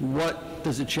 what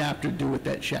does a chapter do with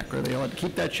that check? Are they allowed to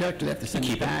keep that check? Do they have to send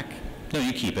it back? No,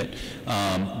 you keep it.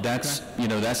 That's, you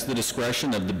know, that's the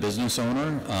discretion of the business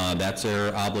owner. That's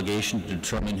their obligation to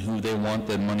determine who they want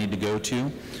the money to go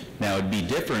to. Now, it'd be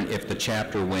different if the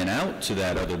chapter went out to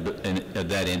that other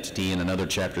that entity in another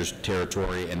chapter's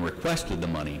territory and requested the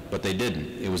money, but they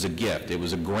didn't. It was a gift. It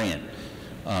was a grant.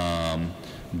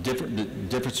 The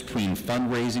difference between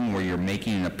fundraising, where you're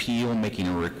making an appeal, making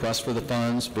a request for the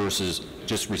funds, versus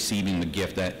just receiving the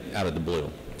gift out of the blue.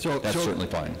 That's certainly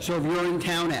fine. So if you're in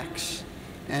town X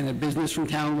and a business from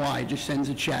town Y just sends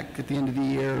a check at the end of the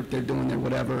year, if they're doing their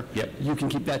whatever, you can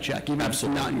keep that check, even if it's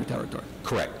not in your territory.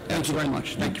 Correct. Thank you very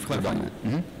much. Thank you for clarifying that.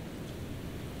 Mm-hmm.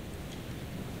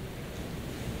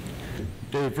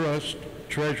 Dave Rust,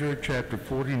 Treasurer, Chapter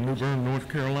 40, New Bern, North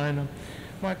Carolina.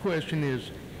 My question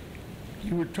is,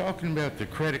 you were talking about the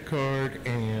credit card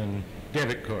and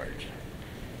debit cards.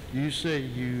 You say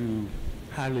you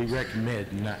highly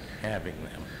recommend not having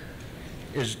them.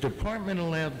 Is the department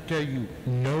allowed to tell you,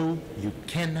 no, you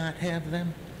cannot have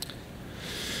them?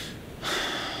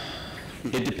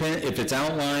 It depends. If it's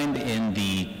outlined in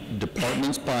the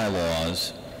department's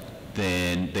bylaws,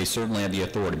 then they certainly have the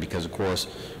authority, because, of course,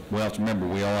 we have to remember,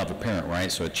 we all have a parent,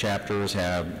 right? So chapters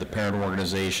have the parent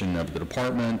organization of the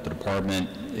department. The department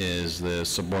is the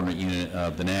subordinate unit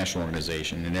of the national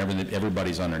organization, and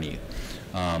everybody's underneath.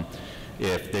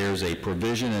 If there's a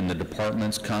provision in the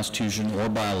department's constitution or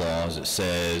bylaws that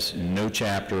says no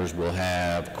chapters will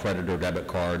have credit or debit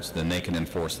cards, then they can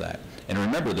enforce that. And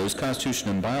remember, those constitution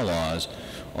and bylaws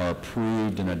are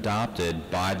approved and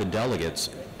adopted by the delegates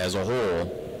as a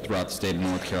whole throughout the state of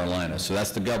North Carolina. So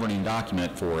that's the governing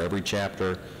document for every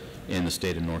chapter in the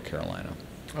state of North Carolina.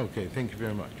 Okay, thank you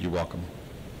very much. You're welcome.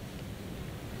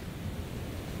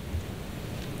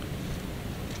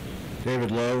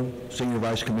 David Lowe, Senior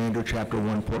Vice Commander, Chapter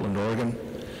 1, Portland, Oregon.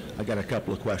 I got a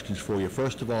couple of questions for you.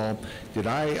 First of all, did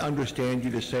I understand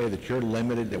you to say that you're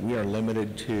limited, that we are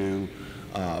limited to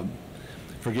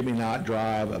forgive me not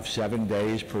drive of 7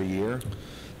 days per year?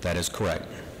 That is correct.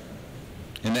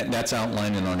 And that's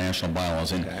outlined in our national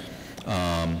bylaws.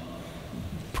 And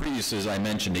previous, as I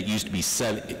mentioned, it used to be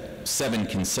seven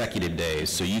consecutive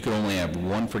days. So you could only have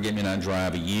one forget-me-not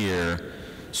drive a year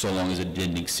so long as it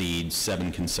didn't exceed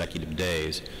 7 consecutive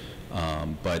days.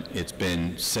 But it's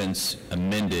been since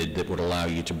amended that would allow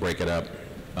you to break it up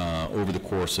over the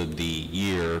course of the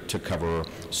year to cover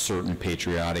certain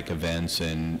patriotic events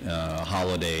and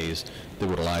holidays that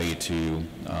would allow you to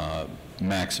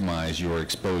maximize your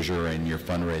exposure and your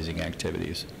fundraising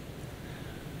activities.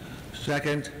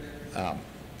 Second, are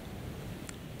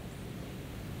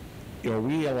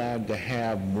we allowed to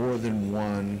have more than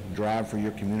one Drive for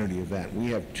Your Community event?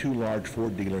 We have 2 large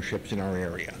Ford dealerships in our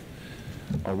area.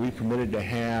 Are we permitted to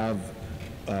have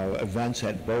events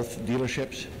at both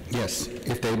dealerships? Yes,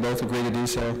 if they both agree to do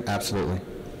so, absolutely.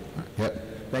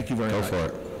 Yep. Thank you very much. Go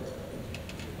for it.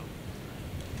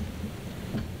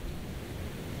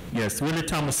 Yes, Willie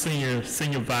Thomas Sr.,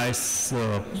 Senior Vice,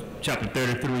 Chapter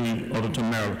 33, Overton,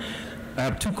 Maryland. I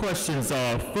have 2 questions.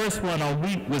 First one,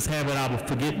 we was having our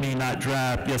Forget-Me-Not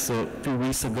Drive just a few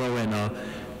weeks ago, and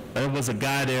there was a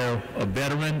guy there, a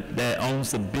veteran that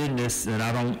owns a business,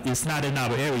 and it's not in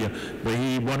our area, but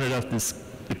he wanted us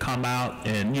to come out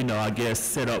and, I guess,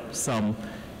 set up some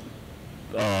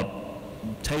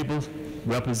tables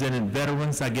representing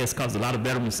veterans, I guess, because a lot of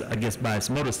veterans, I guess, buy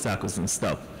motorcycles and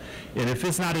stuff. And if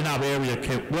it's not in our area,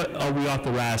 what are we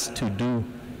authorized to do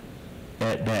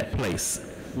at that place?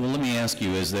 Well, let me ask you,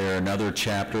 is there another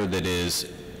chapter that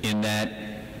is in that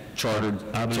chartered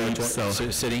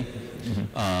city?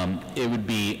 Mm-hmm. It would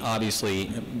be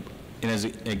obviously, and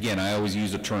again, I always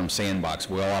use the term sandbox.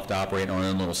 We all have to operate in our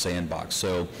own little sandbox.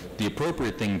 So the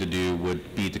appropriate thing to do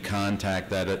would be to contact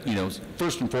that,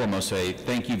 first and foremost say,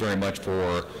 thank you very much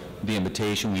for the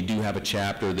invitation. We do have a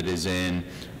chapter that is in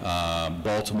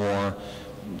Baltimore,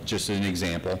 just as an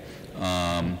example.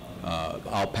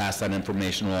 I'll pass that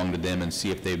information along to them and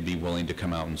see if they'd be willing to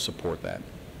come out and support that.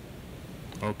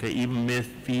 Okay, even if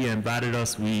he invited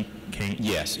us, we can't?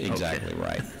 Yes, exactly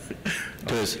right.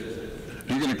 Because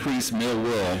you're going to crease Mill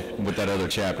Will with that other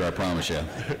chapter, I promise you.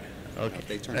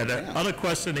 Okay. And the other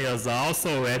question is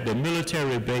also at the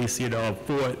military base,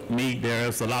 Fort Meade,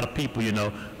 there's a lot of people,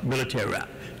 military,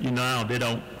 they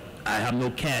don't, I have no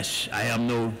cash, I have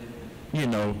no,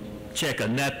 check or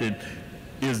nothing.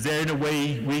 Is there any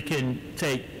way we can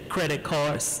take credit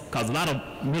cards? Because a lot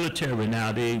of military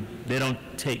now, they don't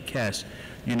take cash.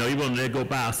 Even when they go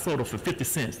buy a soda for 50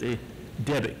 cents, they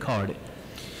debit card it.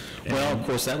 Well, of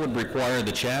course, that would require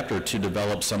the chapter to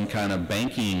develop some kind of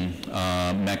banking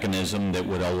mechanism that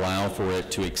would allow for it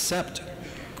to accept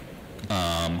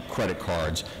credit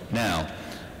cards. Now,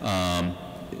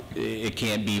 it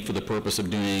can't be for the purpose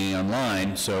of doing it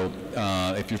online. So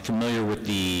if you're familiar with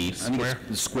the Square,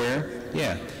 the Square,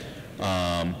 yeah,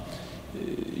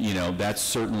 that's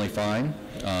certainly fine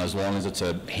as long as it's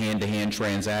a hand-to-hand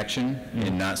transaction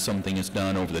and not something that's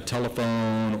done over the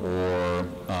telephone or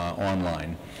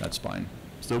online. That's fine.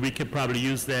 So we could probably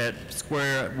use that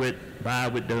Square buy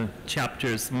with the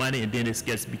chapter's money, and then it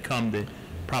gets become the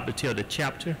property of the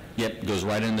chapter? Yep, goes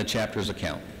right in the chapter's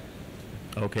account.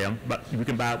 Okay, but we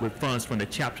can buy it with funds from the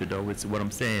chapter, though, is what I'm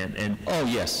saying. And oh,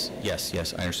 yes, I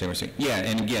understand what you're saying. Yeah,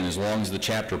 and again, as long as the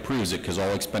chapter approves it, because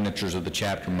all expenditures of the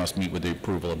chapter must meet with the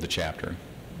approval of the chapter.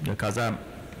 Because I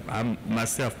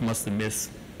myself must have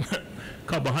missed a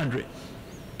couple hundred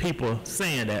people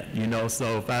saying that,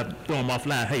 so if I throw them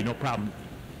offline, hey, no problem.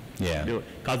 Yeah.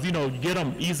 Because, you get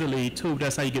them easily, too.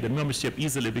 That's how you get the membership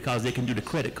easily, because they can do the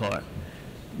credit card.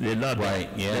 They love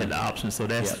the option, so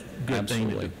that's a good thing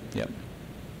to do. Yep.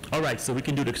 All right, so we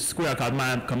can do the Square, because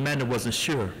my commander wasn't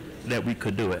sure that we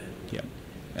could do it. Yep,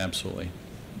 absolutely.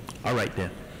 All right, then.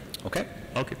 Okay.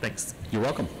 Okay, thanks. You're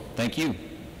welcome. Thank you.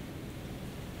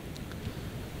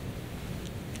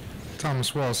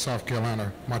 Thomas Wells, South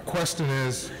Carolina. My question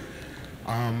is,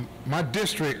 my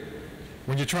district,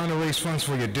 when you're trying to raise funds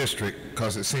for your district,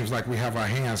 because it seems like we have our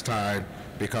hands tied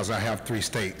because I have 3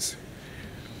 states,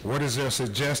 what is their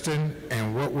suggestion,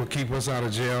 and what will keep us out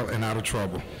of jail and out of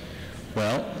trouble?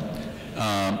 Well,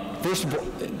 first of all,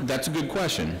 that's a good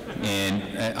question,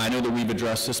 and I know that we've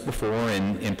addressed this before,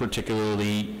 and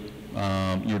particularly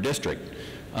your district.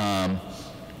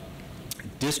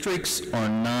 Districts are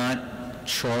not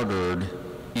chartered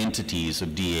entities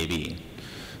of DAV.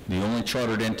 The only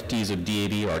chartered entities of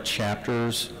DAB are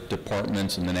chapters,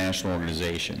 departments, and the national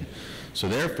organization. So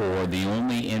therefore, the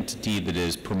only entity that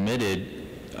is permitted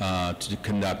to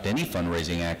conduct any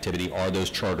fundraising activity are those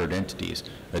chartered entities.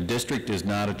 A district is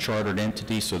not a chartered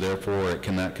entity, so therefore it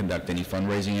cannot conduct any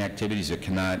fundraising activities. It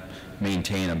cannot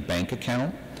maintain a bank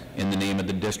account in the name of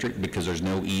the district because there's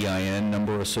no EIN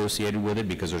number associated with it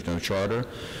because there's no charter.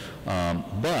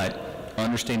 But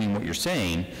understanding what you're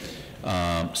saying,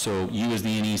 so you as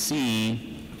the NEC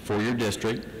for your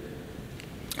district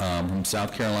from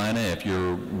South Carolina, if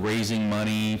you're raising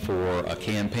money for a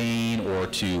campaign or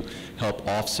to help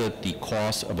offset the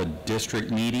cost of a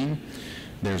district meeting,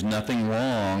 there's nothing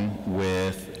wrong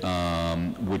with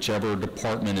whichever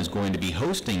department is going to be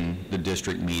hosting the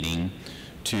district meeting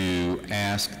to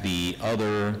ask the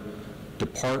other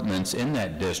departments in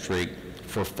that district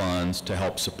for funds to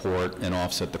help support and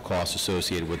offset the costs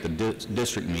associated with the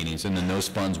district meetings, and then those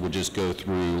funds would just go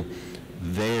through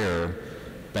their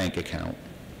bank account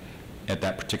at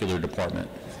that particular department.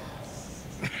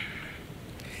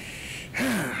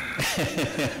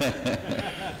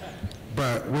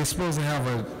 But we're supposed to have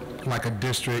a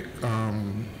district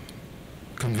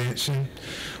convention.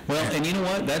 Well, and you know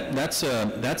what? That's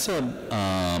a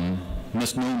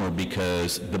misnomer,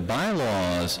 because the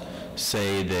bylaws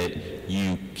say that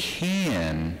you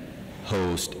can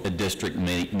host a district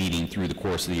meeting through the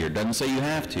course of the year. It doesn't say you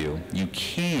have to. You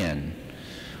can.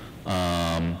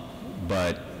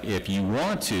 But if you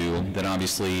want to, then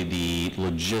obviously the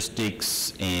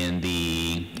logistics and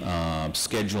the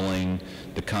scheduling,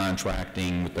 the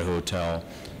contracting with the hotel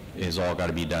is all got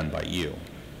to be done by you.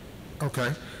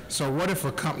 Okay. So what if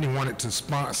a company wanted to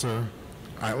sponsor,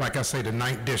 like I say, the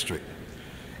 9th District,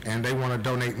 and they want to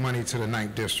donate money to the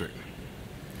 9th District?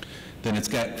 Then it's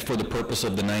got, for the purpose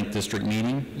of the 9th District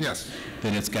meeting? Yes.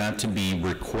 Then it's got to be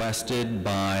requested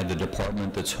by the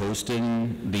department that's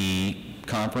hosting the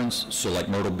conference. So like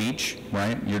Myrtle Beach,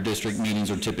 right? Your district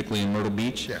meetings are typically in Myrtle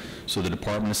Beach. Yeah. So the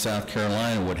Department of South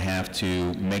Carolina would have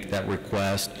to make that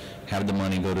request, have the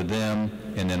money go to them,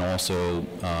 and then also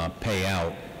pay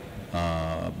out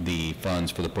the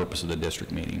funds for the purpose of the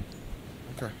district meeting.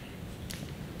 Okay.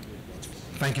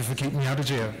 Thank you for keeping me out of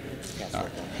jail. All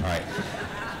right.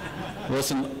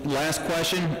 Listen, last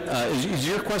question. Is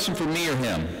your question for me or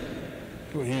him?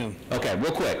 For him. Okay,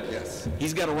 real quick. Yes.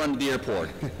 He's got to run to the airport.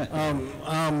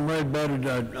 I'm Ray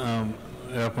Buddard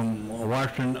from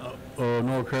Washington,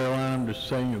 North Carolina. I'm just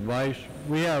saying advice.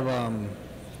 We have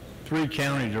 3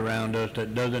 counties around us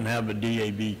that doesn't have a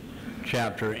DAB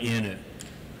chapter in it.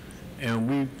 And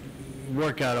we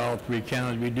work out all 3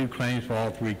 counties. We do claims for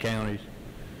all 3 counties.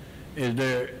 Is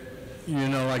there, you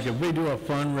know, like if we do a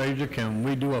fundraiser, can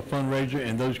we do a fundraiser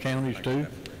in those counties too?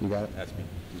 You got it? That's me.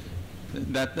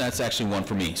 That's actually one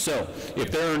for me. So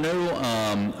if there are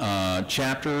no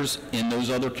chapters in those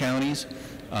other counties,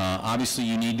 obviously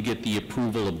you need to get the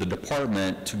approval of the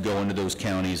department to go into those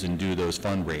counties and do those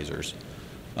fundraisers.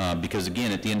 Because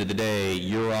again, at the end of the day,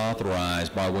 you're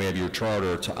authorized by way of your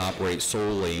charter to operate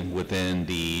solely within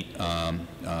the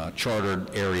chartered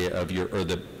area of your, or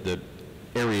the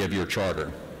area of your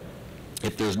charter.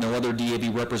 If there's no other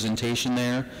DAB representation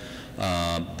there,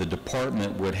 the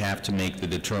department would have to make the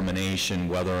determination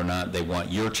whether or not they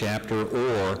want your chapter,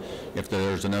 or if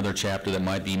there's another chapter that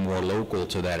might be more local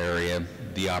to that area,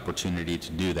 the opportunity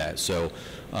to do that. So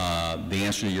the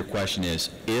answer to your question is,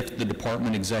 if the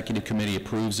department executive committee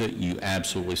approves it, you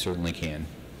absolutely certainly can.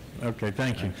 Okay,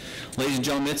 thank you. Ladies and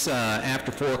gentlemen, it's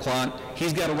after 4 o'clock.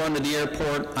 He's got to run to the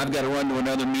airport. I've got to run to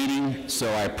another meeting. So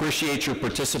I appreciate your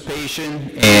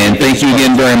participation, and thank you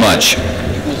again very much.